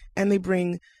 and they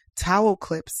bring towel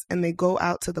clips and they go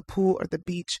out to the pool or the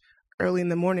beach early in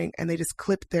the morning and they just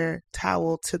clip their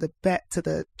towel to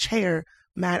the chair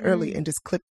mad early and just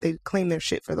they claim their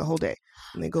shit for the whole day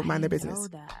and they go mind their I know business.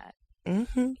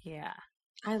 that. Yeah.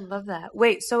 I love that.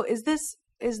 Wait, so is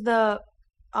the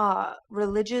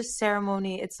religious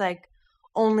ceremony, it's like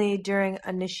only during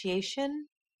initiation?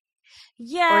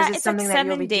 Yeah, is it it's like something that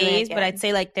you'll 7 be doing days, but again? I'd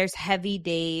say like there's heavy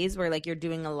days where like you're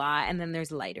doing a lot, and then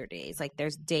there's lighter days. Like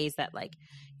there's days that like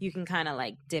you can kind of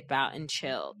like dip out and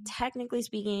chill. Technically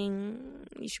speaking,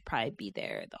 you should probably be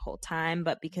there the whole time,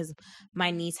 but because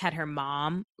my niece had her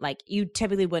mom, like you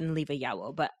typically wouldn't leave a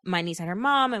yawo, but my niece had her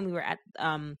mom, and we were at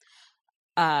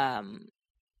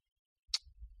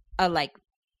a like,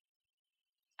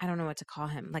 I don't know what to call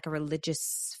him, like a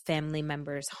religious family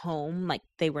member's home. Like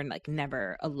they were like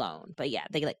never alone, but yeah,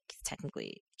 they like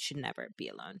technically should never be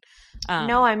alone.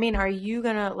 No, I mean, are you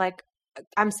gonna like?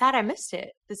 I'm sad I missed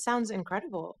it. This sounds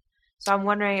incredible. So I'm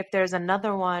wondering if there's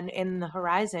another one in the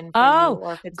horizon. For you,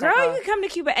 or if it's girl, like you can come to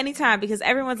Cuba anytime because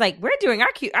everyone's like, we're doing our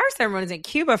ceremonies in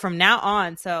Cuba from now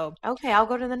on. So okay, I'll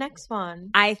go to the next one.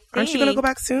 I think Aren't you gonna go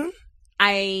back soon?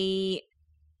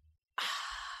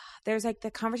 There's like the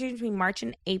conversation between March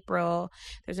and April.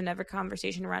 There's another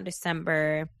conversation around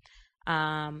December.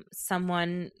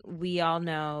 Someone we all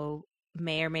know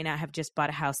may or may not have just bought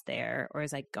a house there or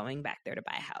is like going back there to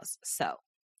buy a house. So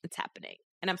it's happening.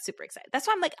 And I'm super excited. That's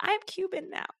why I'm like, I'm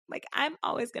Cuban now. Like I'm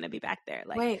always going to be back there.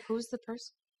 Like, Wait, who's the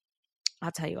person?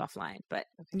 I'll tell you offline, but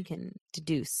you can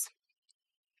deduce.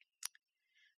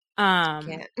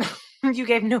 Can't. You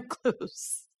gave no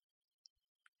clues.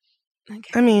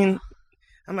 Okay. I mean,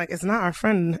 I'm like, it's not our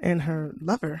friend and her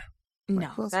lover. No, Like,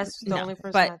 who else That's would- the only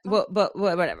person. but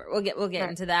whatever. We'll get Right.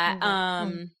 into that.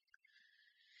 Mhm.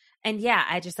 And yeah,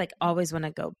 I just like always want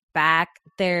to go back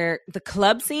there. The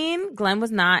club scene, Glenn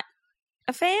was not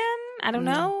a fan. I don't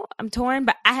know. I'm torn,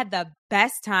 but I had the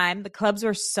best time. The clubs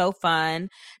were so fun.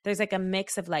 There's like a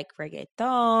mix of like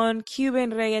reggaeton,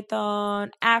 Cuban reggaeton,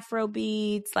 Afro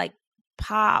beats, like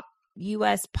pop,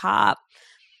 US pop.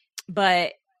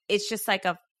 But it's just like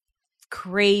a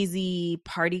crazy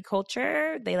party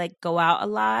culture. They like go out a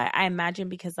lot. I imagine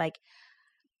because like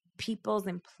people's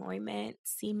employment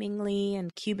seemingly,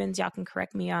 and Cubans, y'all can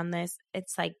correct me on this,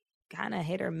 it's like kind of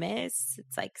hit or miss.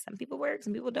 It's like some people work,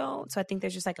 some people don't. So I think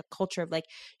there's just like a culture of like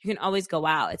you can always go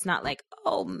out. It's not like,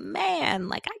 oh man,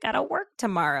 like I gotta work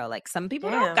tomorrow. Like some people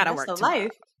don't gotta work the tomorrow.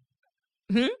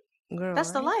 life. Girl,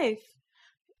 That's the right? life.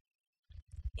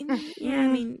 Yeah, I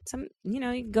mean, you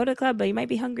can go to the club, but you might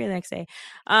be hungry the next day.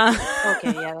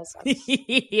 Okay, yeah, that sucks.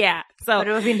 Yeah, so But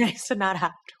it would be nice to not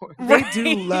have to work. They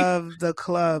do love the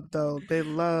club, though. They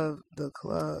love the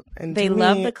club, and they to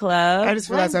love me, the club. I just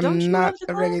realized Glenn, don't I'm you not love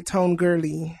the a club? reggaeton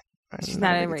girly. She's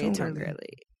not a reggaeton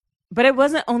girly. But it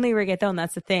wasn't only reggaeton.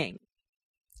 That's the thing.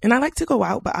 And I like to go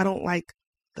out, but I don't like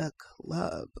the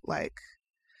club. Like,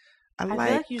 I I feel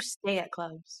like like you stay at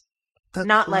clubs. the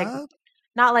not club.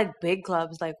 Not like big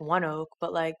clubs like One Oak,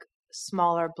 but like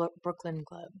smaller Brooklyn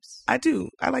clubs. I do.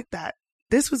 I like that.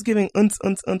 This was giving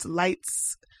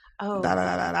lights. Oh, Da da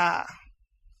da da da.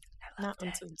 not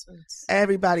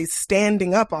Everybody's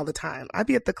standing up all the time. I'd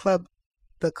be at the club,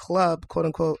 quote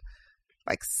unquote,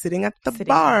 like sitting at the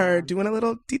bar, down. doing a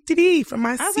little dee from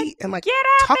my seat, like, and like "Get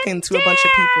up talking and to a bunch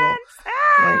of people. dance!"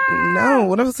 Like, no,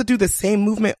 what am I supposed to do? The same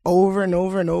movement over and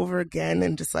over and over again,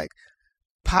 and just like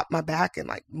pop my back and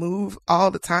like move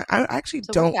all the time. I actually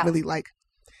don't really like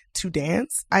to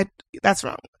dance. That's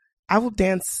wrong. I will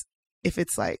dance if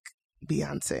it's like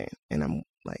Beyonce, and I'm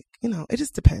like, it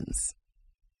just depends.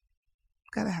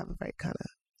 Gotta have a right kind of.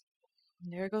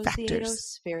 There goes factors. the 80s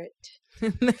spirit.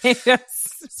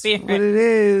 That's what it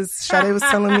is. Sade was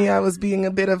telling me I was being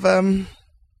a bit of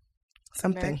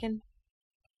something. American?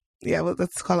 Yeah, well,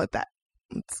 let's call it that.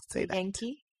 Let's say that.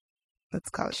 Yankee?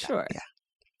 Let's call it Sure. that.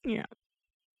 Yeah.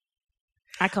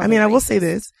 I will say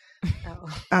this.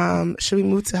 Oh. Should we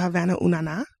move to Havana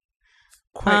Unana?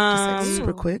 Just like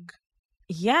super quick.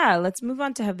 Yeah, let's move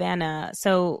on to Havana.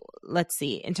 So let's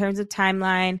see. In terms of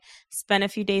timeline, spent a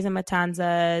few days in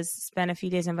Matanzas, spent a few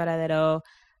days in Varadero,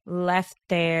 left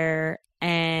there,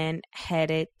 and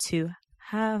headed to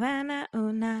Havana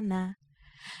Unana.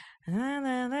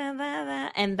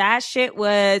 And that shit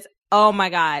was, oh my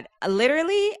God.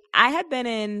 Literally, I had been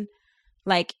in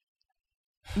like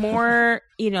more,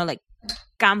 like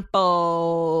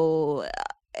campo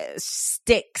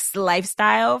sticks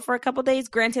lifestyle for a couple days.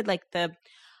 Granted, like the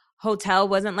hotel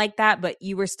wasn't like that, but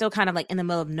you were still kind of like in the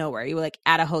middle of nowhere. You were like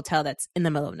at a hotel that's in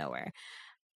the middle of nowhere.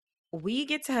 We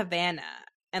get to Havana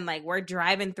and like we're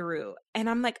driving through and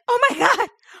I'm like, oh my God,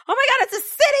 it's a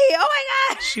city. Oh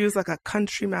my God. She was like a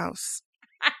country mouse.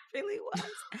 I really was.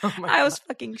 Oh my I was God.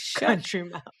 fucking shook. Country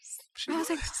mouse. I was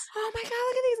like, oh my God,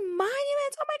 look at these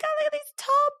monuments. Oh my God, look at these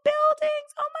tall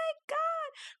buildings. Oh my God.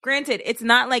 Granted, it's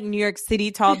not like New York City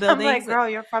tall buildings. I'm like, girl,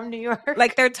 you're from New York.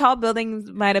 Like their tall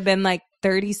buildings might have been like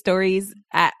 30 stories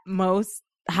at most,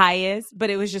 highest,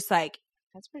 but it was just like,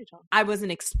 that's pretty tall. I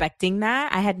wasn't expecting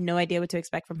that. I had no idea what to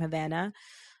expect from Havana.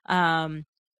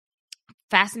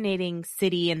 Fascinating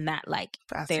city in that like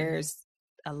there's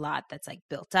a lot that's like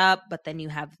built up, but then you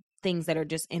have things that are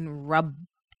just in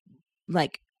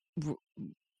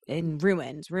in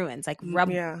ruins, like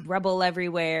rubble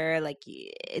everywhere. Like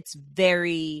it's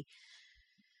very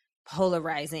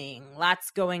polarizing,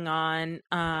 lots going on.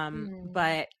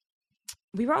 But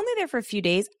we were only there for a few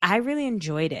days. I really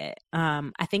enjoyed it.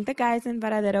 I think the guys in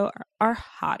Varadero are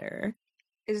hotter.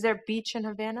 Is there beach in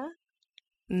Havana?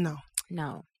 No.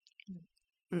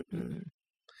 Mm-mm.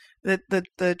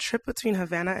 The trip between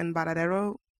Havana and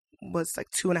Varadero was like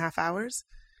 2.5 hours,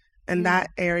 and that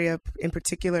area in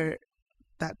particular,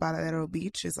 that Varadero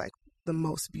beach, is like the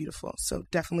most beautiful. So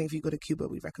definitely, if you go to Cuba,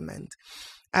 we recommend.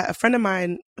 A friend of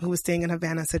mine who was staying in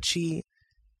Havana said she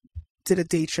did a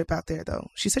day trip out there, though.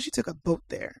 She said she took a boat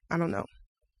there. I don't know.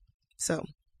 So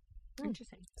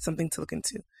Interesting. Something to look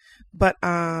into. But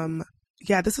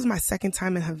yeah, this was my second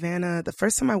time in Havana. The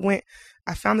first time I went,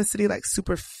 I found the city like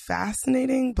super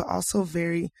fascinating, but also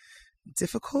very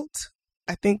difficult.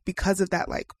 I think because of that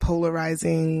like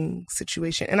polarizing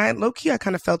situation. And I low-key, I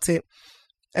kind of felt it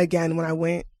again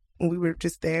when we were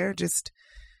just there. Just,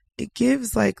 it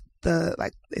gives like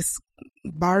this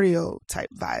barrio type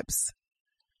vibes.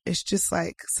 It's just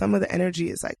like some of the energy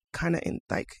is like kind of in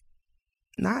like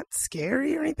not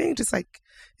scary or anything, just like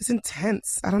it's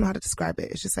intense. I don't know how to describe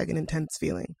it. It's just like an intense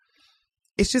feeling.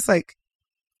 It's just like,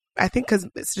 I think because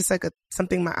it's just like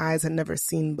something my eyes had never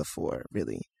seen before,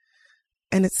 really.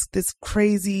 And it's this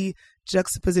crazy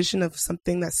juxtaposition of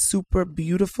something that's super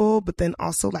beautiful, but then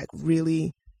also like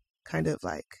really kind of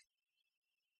like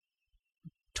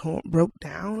broke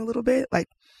down a little bit. Like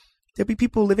there'll be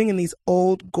people living in these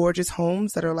old, gorgeous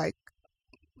homes that are like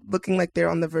looking like they're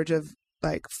on the verge of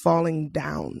like falling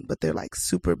down, but they're like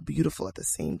super beautiful at the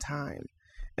same time.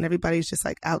 And everybody's just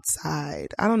like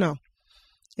outside. I don't know.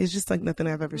 It's just like nothing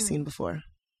I've ever seen before.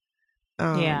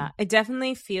 Yeah, it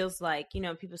definitely feels like,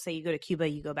 people say you go to Cuba,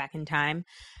 you go back in time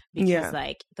because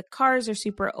like the cars are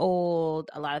super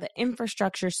old. A lot of the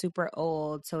infrastructure is super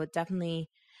old. So it definitely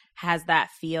has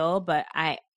that feel. But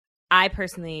I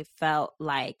personally felt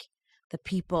like the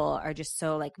people are just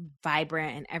so like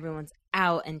vibrant and everyone's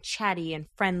out and chatty and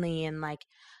friendly and like,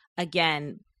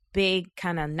 again, big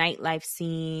kind of nightlife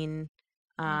scene.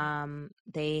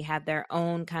 They have their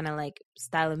own kind of like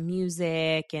style of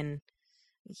music, and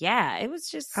yeah, it was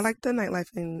just. I like the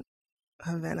nightlife in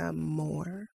Havana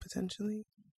more potentially.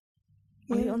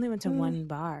 Oh, you only went to one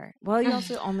bar. Well, you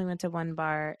also only went to one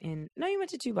bar no, you went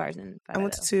to 2 bars in Favela. I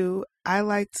went to 2. I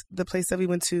liked the place that we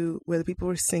went to where the people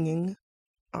were singing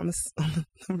on the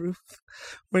roof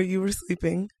where you were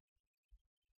sleeping.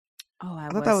 Oh, I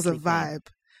thought that was sleeping. A vibe.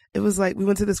 It was like we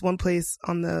went to this one place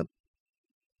on the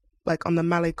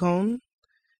Malecon,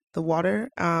 the water.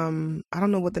 I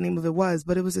don't know what the name of it was,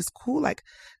 but it was this cool like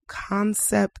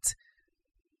concept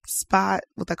spot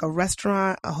with like a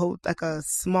restaurant, like a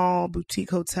small boutique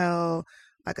hotel,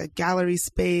 like a gallery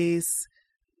space,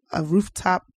 a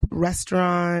rooftop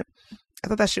restaurant. I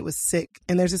thought that shit was sick.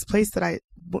 And there's this place that I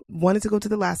wanted to go to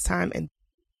the last time, and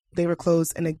they were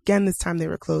closed. And again, this time they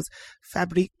were closed.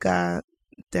 Fabrica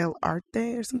del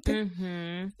Arte or something.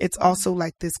 Mm-hmm. It's also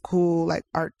like this cool like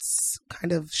arts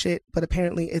kind of shit, but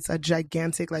apparently it's a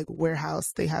gigantic like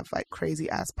warehouse. They have like crazy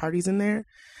ass parties in there.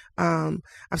 I'm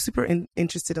super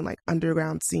interested in like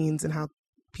underground scenes and how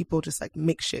people just like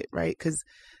make shit, right? Because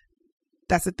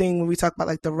that's the thing when we talk about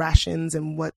like the rations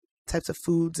and what types of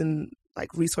foods and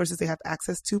like resources they have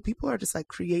access to. People are just like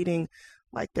creating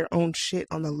like their own shit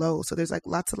on the low. So there's like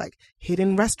lots of like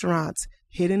hidden restaurants,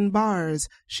 hidden bars,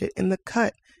 shit in the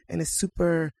cut, and it's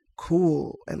super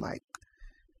cool and like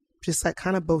just like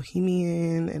kind of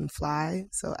bohemian and fly.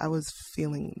 So I was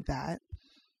feeling that.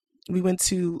 We went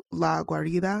to La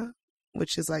Guarida,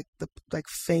 which is like the like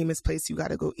famous place you got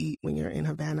to go eat when you're in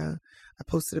Havana. I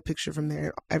posted a picture from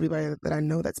there. Everybody that I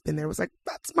know that's been there was like,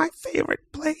 "That's my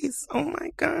favorite place." Oh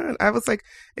my god! I was like,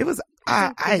 it was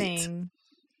the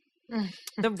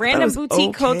random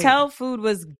boutique hotel food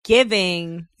was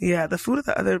giving. Yeah, the food at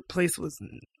the other place was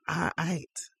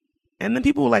aight. And then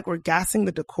people like were gassing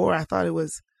the decor. I thought it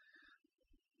was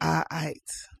aight.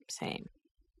 Same.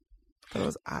 It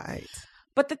was aight.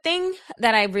 But the thing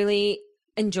that I really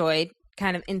enjoyed,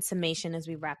 kind of in summation as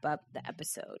we wrap up the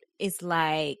episode, is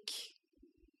like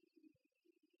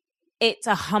it's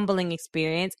a humbling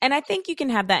experience. And I think you can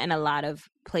have that in a lot of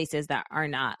places that are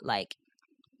not like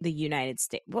the United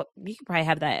States. Well, you could probably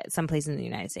have that at some places in the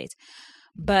United States.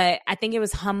 But I think it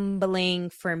was humbling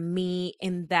for me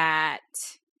in that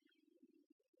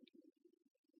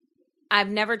I've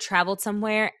never traveled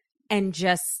somewhere and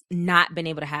just not been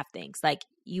able to have things. Like,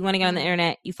 you want to get on the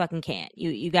internet, you fucking can't.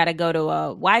 You got to go to a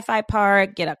Wi-Fi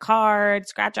park, get a card,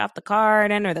 scratch off the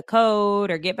card, enter the code,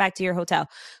 or get back to your hotel.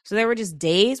 So there were just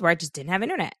days where I just didn't have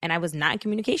internet, and I was not in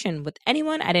communication with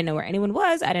anyone. I didn't know where anyone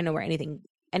was. I didn't know where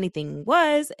anything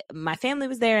was. My family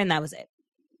was there, and that was it.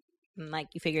 And like,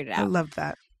 you figured it out. I love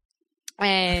that.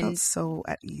 And I felt so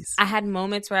at ease. I had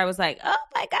moments where I was like, oh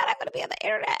my God, I'm going to be on the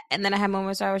internet. And then I had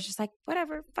moments where I was just like,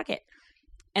 whatever, fuck it.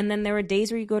 And then there were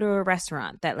days where you go to a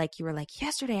restaurant that like you were like,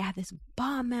 yesterday I had this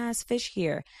bomb ass fish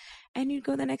here. And you'd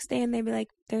go the next day and they'd be like,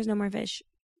 there's no more fish.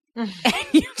 And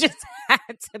you just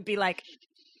had to be like,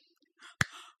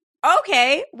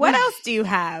 okay, what else do you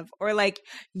have? Or like,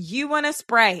 you want a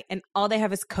Sprite and all they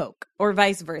have is Coke, or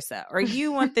vice versa. Or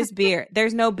you want this beer,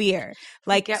 there's no beer.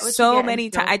 Like, so many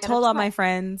times I told all my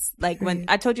friends, like when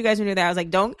I told you guys when you were there, I was like,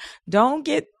 don't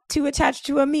get too attached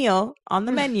to a meal on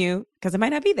the menu because it might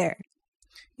not be there.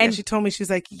 And she told me, she's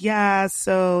like, yeah,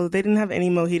 so they didn't have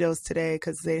any mojitos today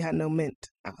because they had no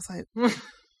mint. I was like,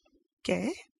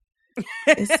 okay,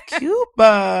 it's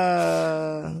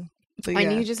Cuba. So, yeah,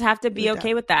 and you just have to be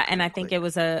okay with that. And I think it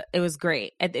was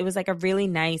great. It was like a really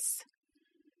nice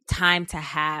time to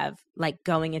have, like,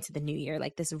 going into the new year,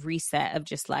 like this reset of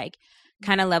just like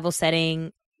kind of level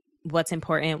setting what's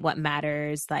important, what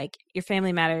matters, like your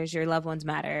family matters, your loved ones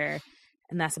matter.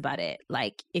 And that's about it.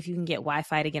 Like, if you can get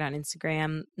Wi-Fi to get on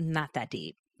Instagram, not that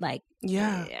deep. Like,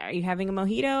 yeah, are you having a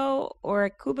mojito or a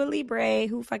Cuba Libre?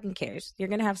 Who fucking cares? You're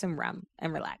gonna have some rum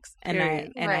and relax. And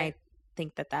I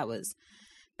think that was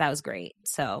great.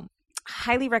 So,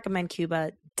 highly recommend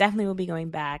Cuba. Definitely will be going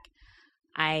back.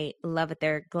 I love it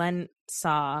there. Glenn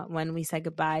saw when we said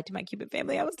goodbye to my Cuban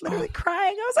family. I was literally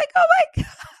crying. I was like, oh my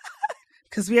God.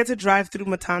 Because we had to drive through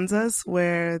Matanzas,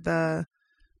 where the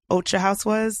Ocha house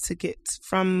was, to get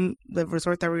from the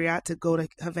resort that we were at to go to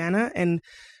Havana. And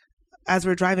as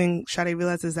we're driving, Sade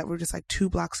realizes that we're just like 2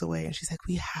 blocks away. And she's like,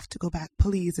 we have to go back,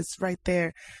 please. It's right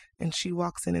there. And she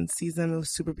walks in and sees them. It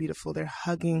was super beautiful. They're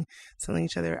hugging, telling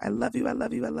each other, I love you, I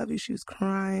love you, I love you. She was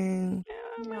crying.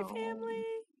 Oh, my family.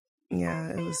 Yeah,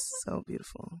 it was so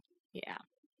beautiful. Yeah.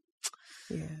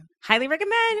 Yeah. Highly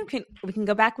recommend. We can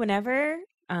go back whenever.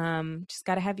 Just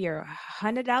got to have your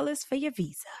 $100 for your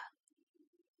visa.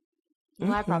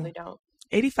 Well, I probably don't.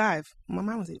 85. My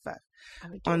mom was 85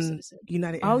 on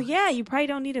United Oh Airlines. yeah, you probably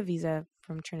don't need a visa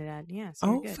from Trinidad. Yeah.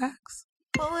 So you're good. Facts.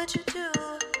 What would you do?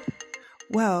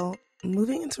 Well,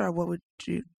 moving into our what would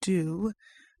you do?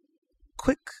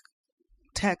 Quick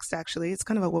text, actually. It's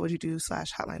kind of a what would you do /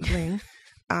 hotline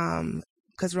bling.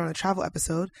 Because we're on a travel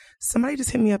episode. Somebody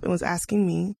just hit me up and was asking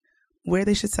me where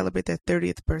they should celebrate their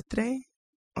 30th birthday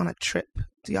on a trip.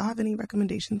 Do y'all have any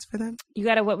recommendations for them? You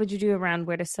got a what would you do around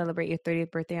where to celebrate your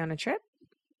 30th birthday on a trip?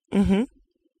 Mm-hmm.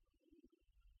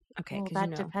 Okay, Well, because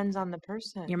that depends on the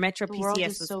person. your Metro The world PCS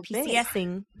is was so big.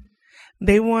 PCSing.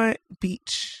 They want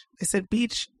beach. They said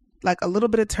beach, like a little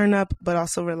bit of turn up, but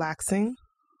also relaxing.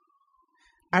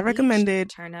 I recommended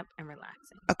turn up and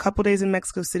relaxing. a couple days in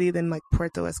Mexico City, then like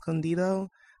Puerto Escondido.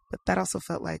 But that also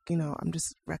felt like, I'm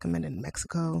just recommending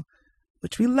Mexico,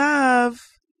 which we love.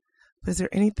 But is there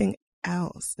anything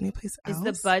else? Any place else? Is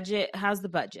the budget? How's the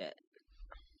budget?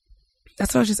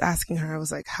 That's what I was just asking her. I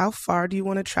was like, how far do you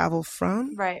want to travel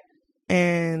from? Right.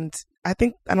 And I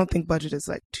don't think budget is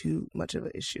like too much of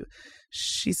an issue.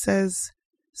 She says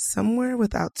somewhere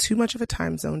without too much of a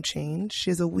time zone change. She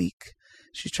has a week.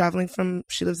 She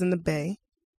lives in the Bay.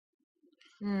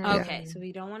 Okay, so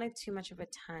we don't want it too much of a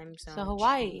time zone. So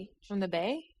Hawaii from the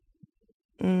Bay?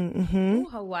 Mm-hmm. Ooh,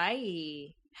 Hawaii.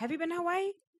 Have you been to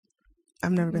Hawaii?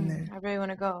 I've never been there. I really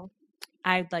want to go.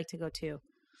 I'd like to go too.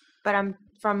 But I'm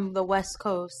from the West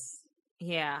Coast.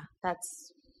 Yeah.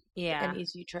 That's Yeah. an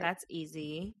easy trip. That's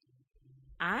easy.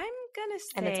 I'm going to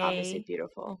say... And it's obviously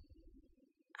beautiful.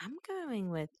 I'm going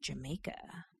with Jamaica.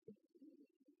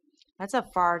 That's a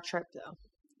far trip, though.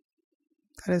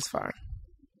 That is far.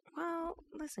 Well,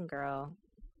 listen, girl.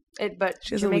 But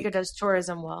She has a Jamaica week. does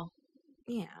tourism well.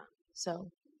 Yeah. So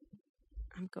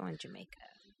I'm going Jamaica.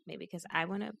 Maybe because I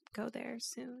want to go there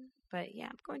soon. But yeah,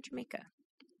 I'm going Jamaica.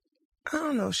 I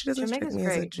don't know. She doesn't Jamaica's strike me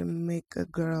as a great. Jamaica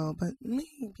girl, but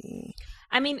maybe.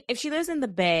 I mean, if she lives in the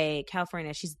Bay,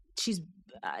 California, she's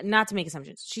not to make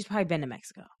assumptions. She's probably been to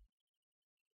Mexico.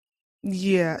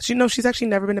 Yeah. She's actually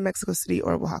never been to Mexico City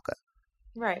or Oaxaca.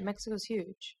 right, Mexico's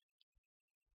huge.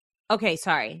 Okay,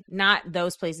 sorry, not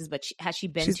those places, but has she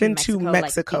been? She's to been Mexico, to like,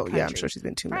 Mexico. big Yeah, I'm countries? sure she's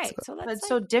been to Right, Mexico. so But that's it's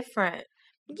so different.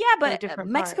 yeah, They're but different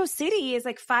Mexico parts. City is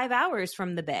like 5 hours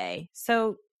from the Bay,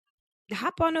 so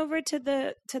hop on over to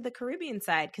the Caribbean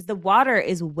side because the water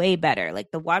is way better. Like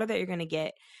the water that you're gonna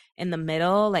get in the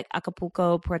middle, like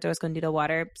Acapulco, Puerto Escondido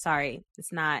water. Sorry,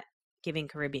 it's not giving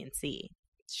Caribbean Sea.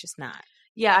 It's just not.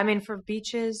 Yeah, I mean, for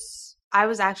beaches, I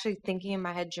was actually thinking in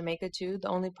my head Jamaica too. The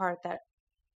only part that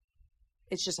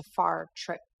it's just a far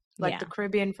trip. Like Yeah. the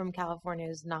Caribbean from California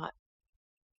is not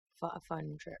a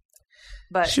fun trip.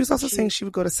 But She was also saying she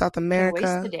would go to South can America.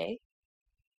 waste the day.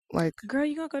 Like, Girl,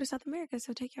 you gonna go to South America,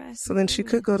 so take your ass. so then she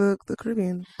could go to the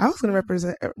Caribbean. I was going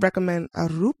to recommend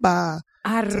Aruba.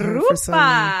 Aruba. For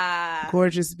some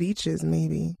gorgeous beaches,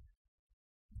 maybe.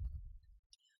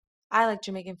 I like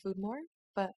Jamaican food more,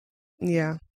 but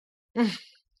Yeah,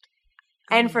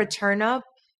 and for turn up,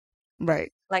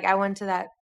 right. like I went to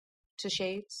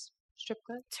Shades strip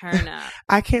club. Turn up.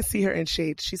 I can't see her in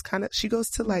shade. She goes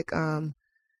to like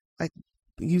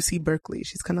UC Berkeley.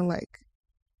 She's kind of like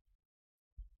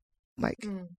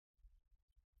Mm.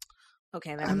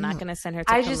 Okay, then I I'm don't not know. gonna send her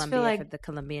to I just feel Colombia for like- the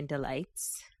Colombian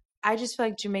delights. I just feel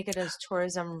like Jamaica does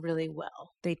tourism really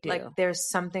well. They do. Like there's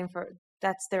something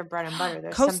that's their bread and butter.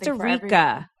 There's Costa something for everyone.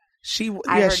 Rica. she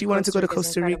I she heard wanted to go to Rica's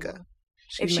Costa Rica. incredible.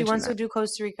 If she mentioned wants to that. do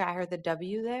Costa Rica, I heard the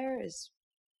W there is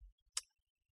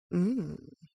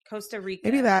Costa Rica.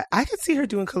 Maybe that. I could see her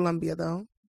doing Colombia though.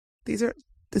 This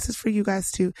is for you guys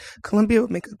too. Colombia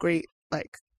would make a great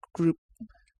like group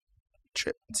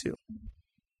trip too.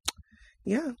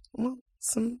 Yeah. Well,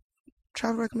 some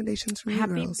travel recommendations from you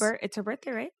Happy girls. It's her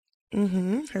birthday, right?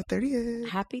 Her 30th.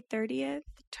 Happy 30th.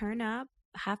 Turn up.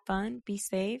 Have fun. Be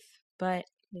safe. But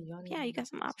yeah, you got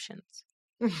some options.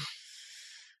 All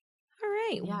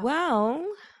right. Yeah. Well,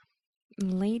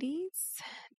 ladies,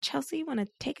 Chelsea, you want to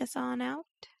take us on out?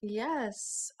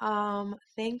 Yes.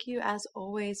 Thank you as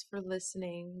always for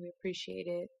listening. We appreciate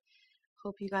it.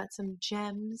 Hope you got some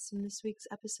gems in this week's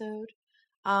episode.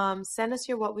 Send us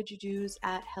your what would you do's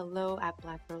at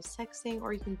hello@blackgirlsexting,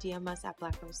 or you can DM us at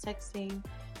blackgirlsexting.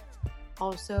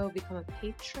 Also become a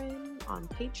patron on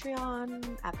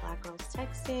Patreon at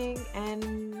blackgirlsexting,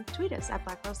 and tweet us at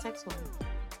blackgirlsexting.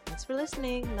 Thanks for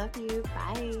listening. Love you.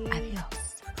 Bye.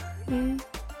 Adios.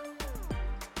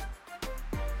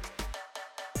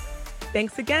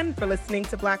 Thanks again for listening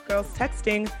to Black Girls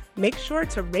Texting. Make sure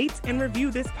to rate and review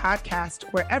this podcast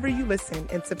wherever you listen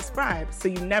and subscribe so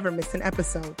you never miss an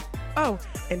episode. Oh,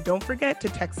 and don't forget to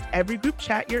text every group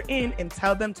chat you're in and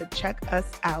tell them to check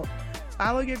us out.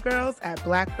 Follow your girls at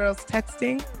Black Girls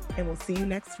Texting, and we'll see you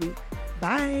next week.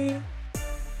 Bye.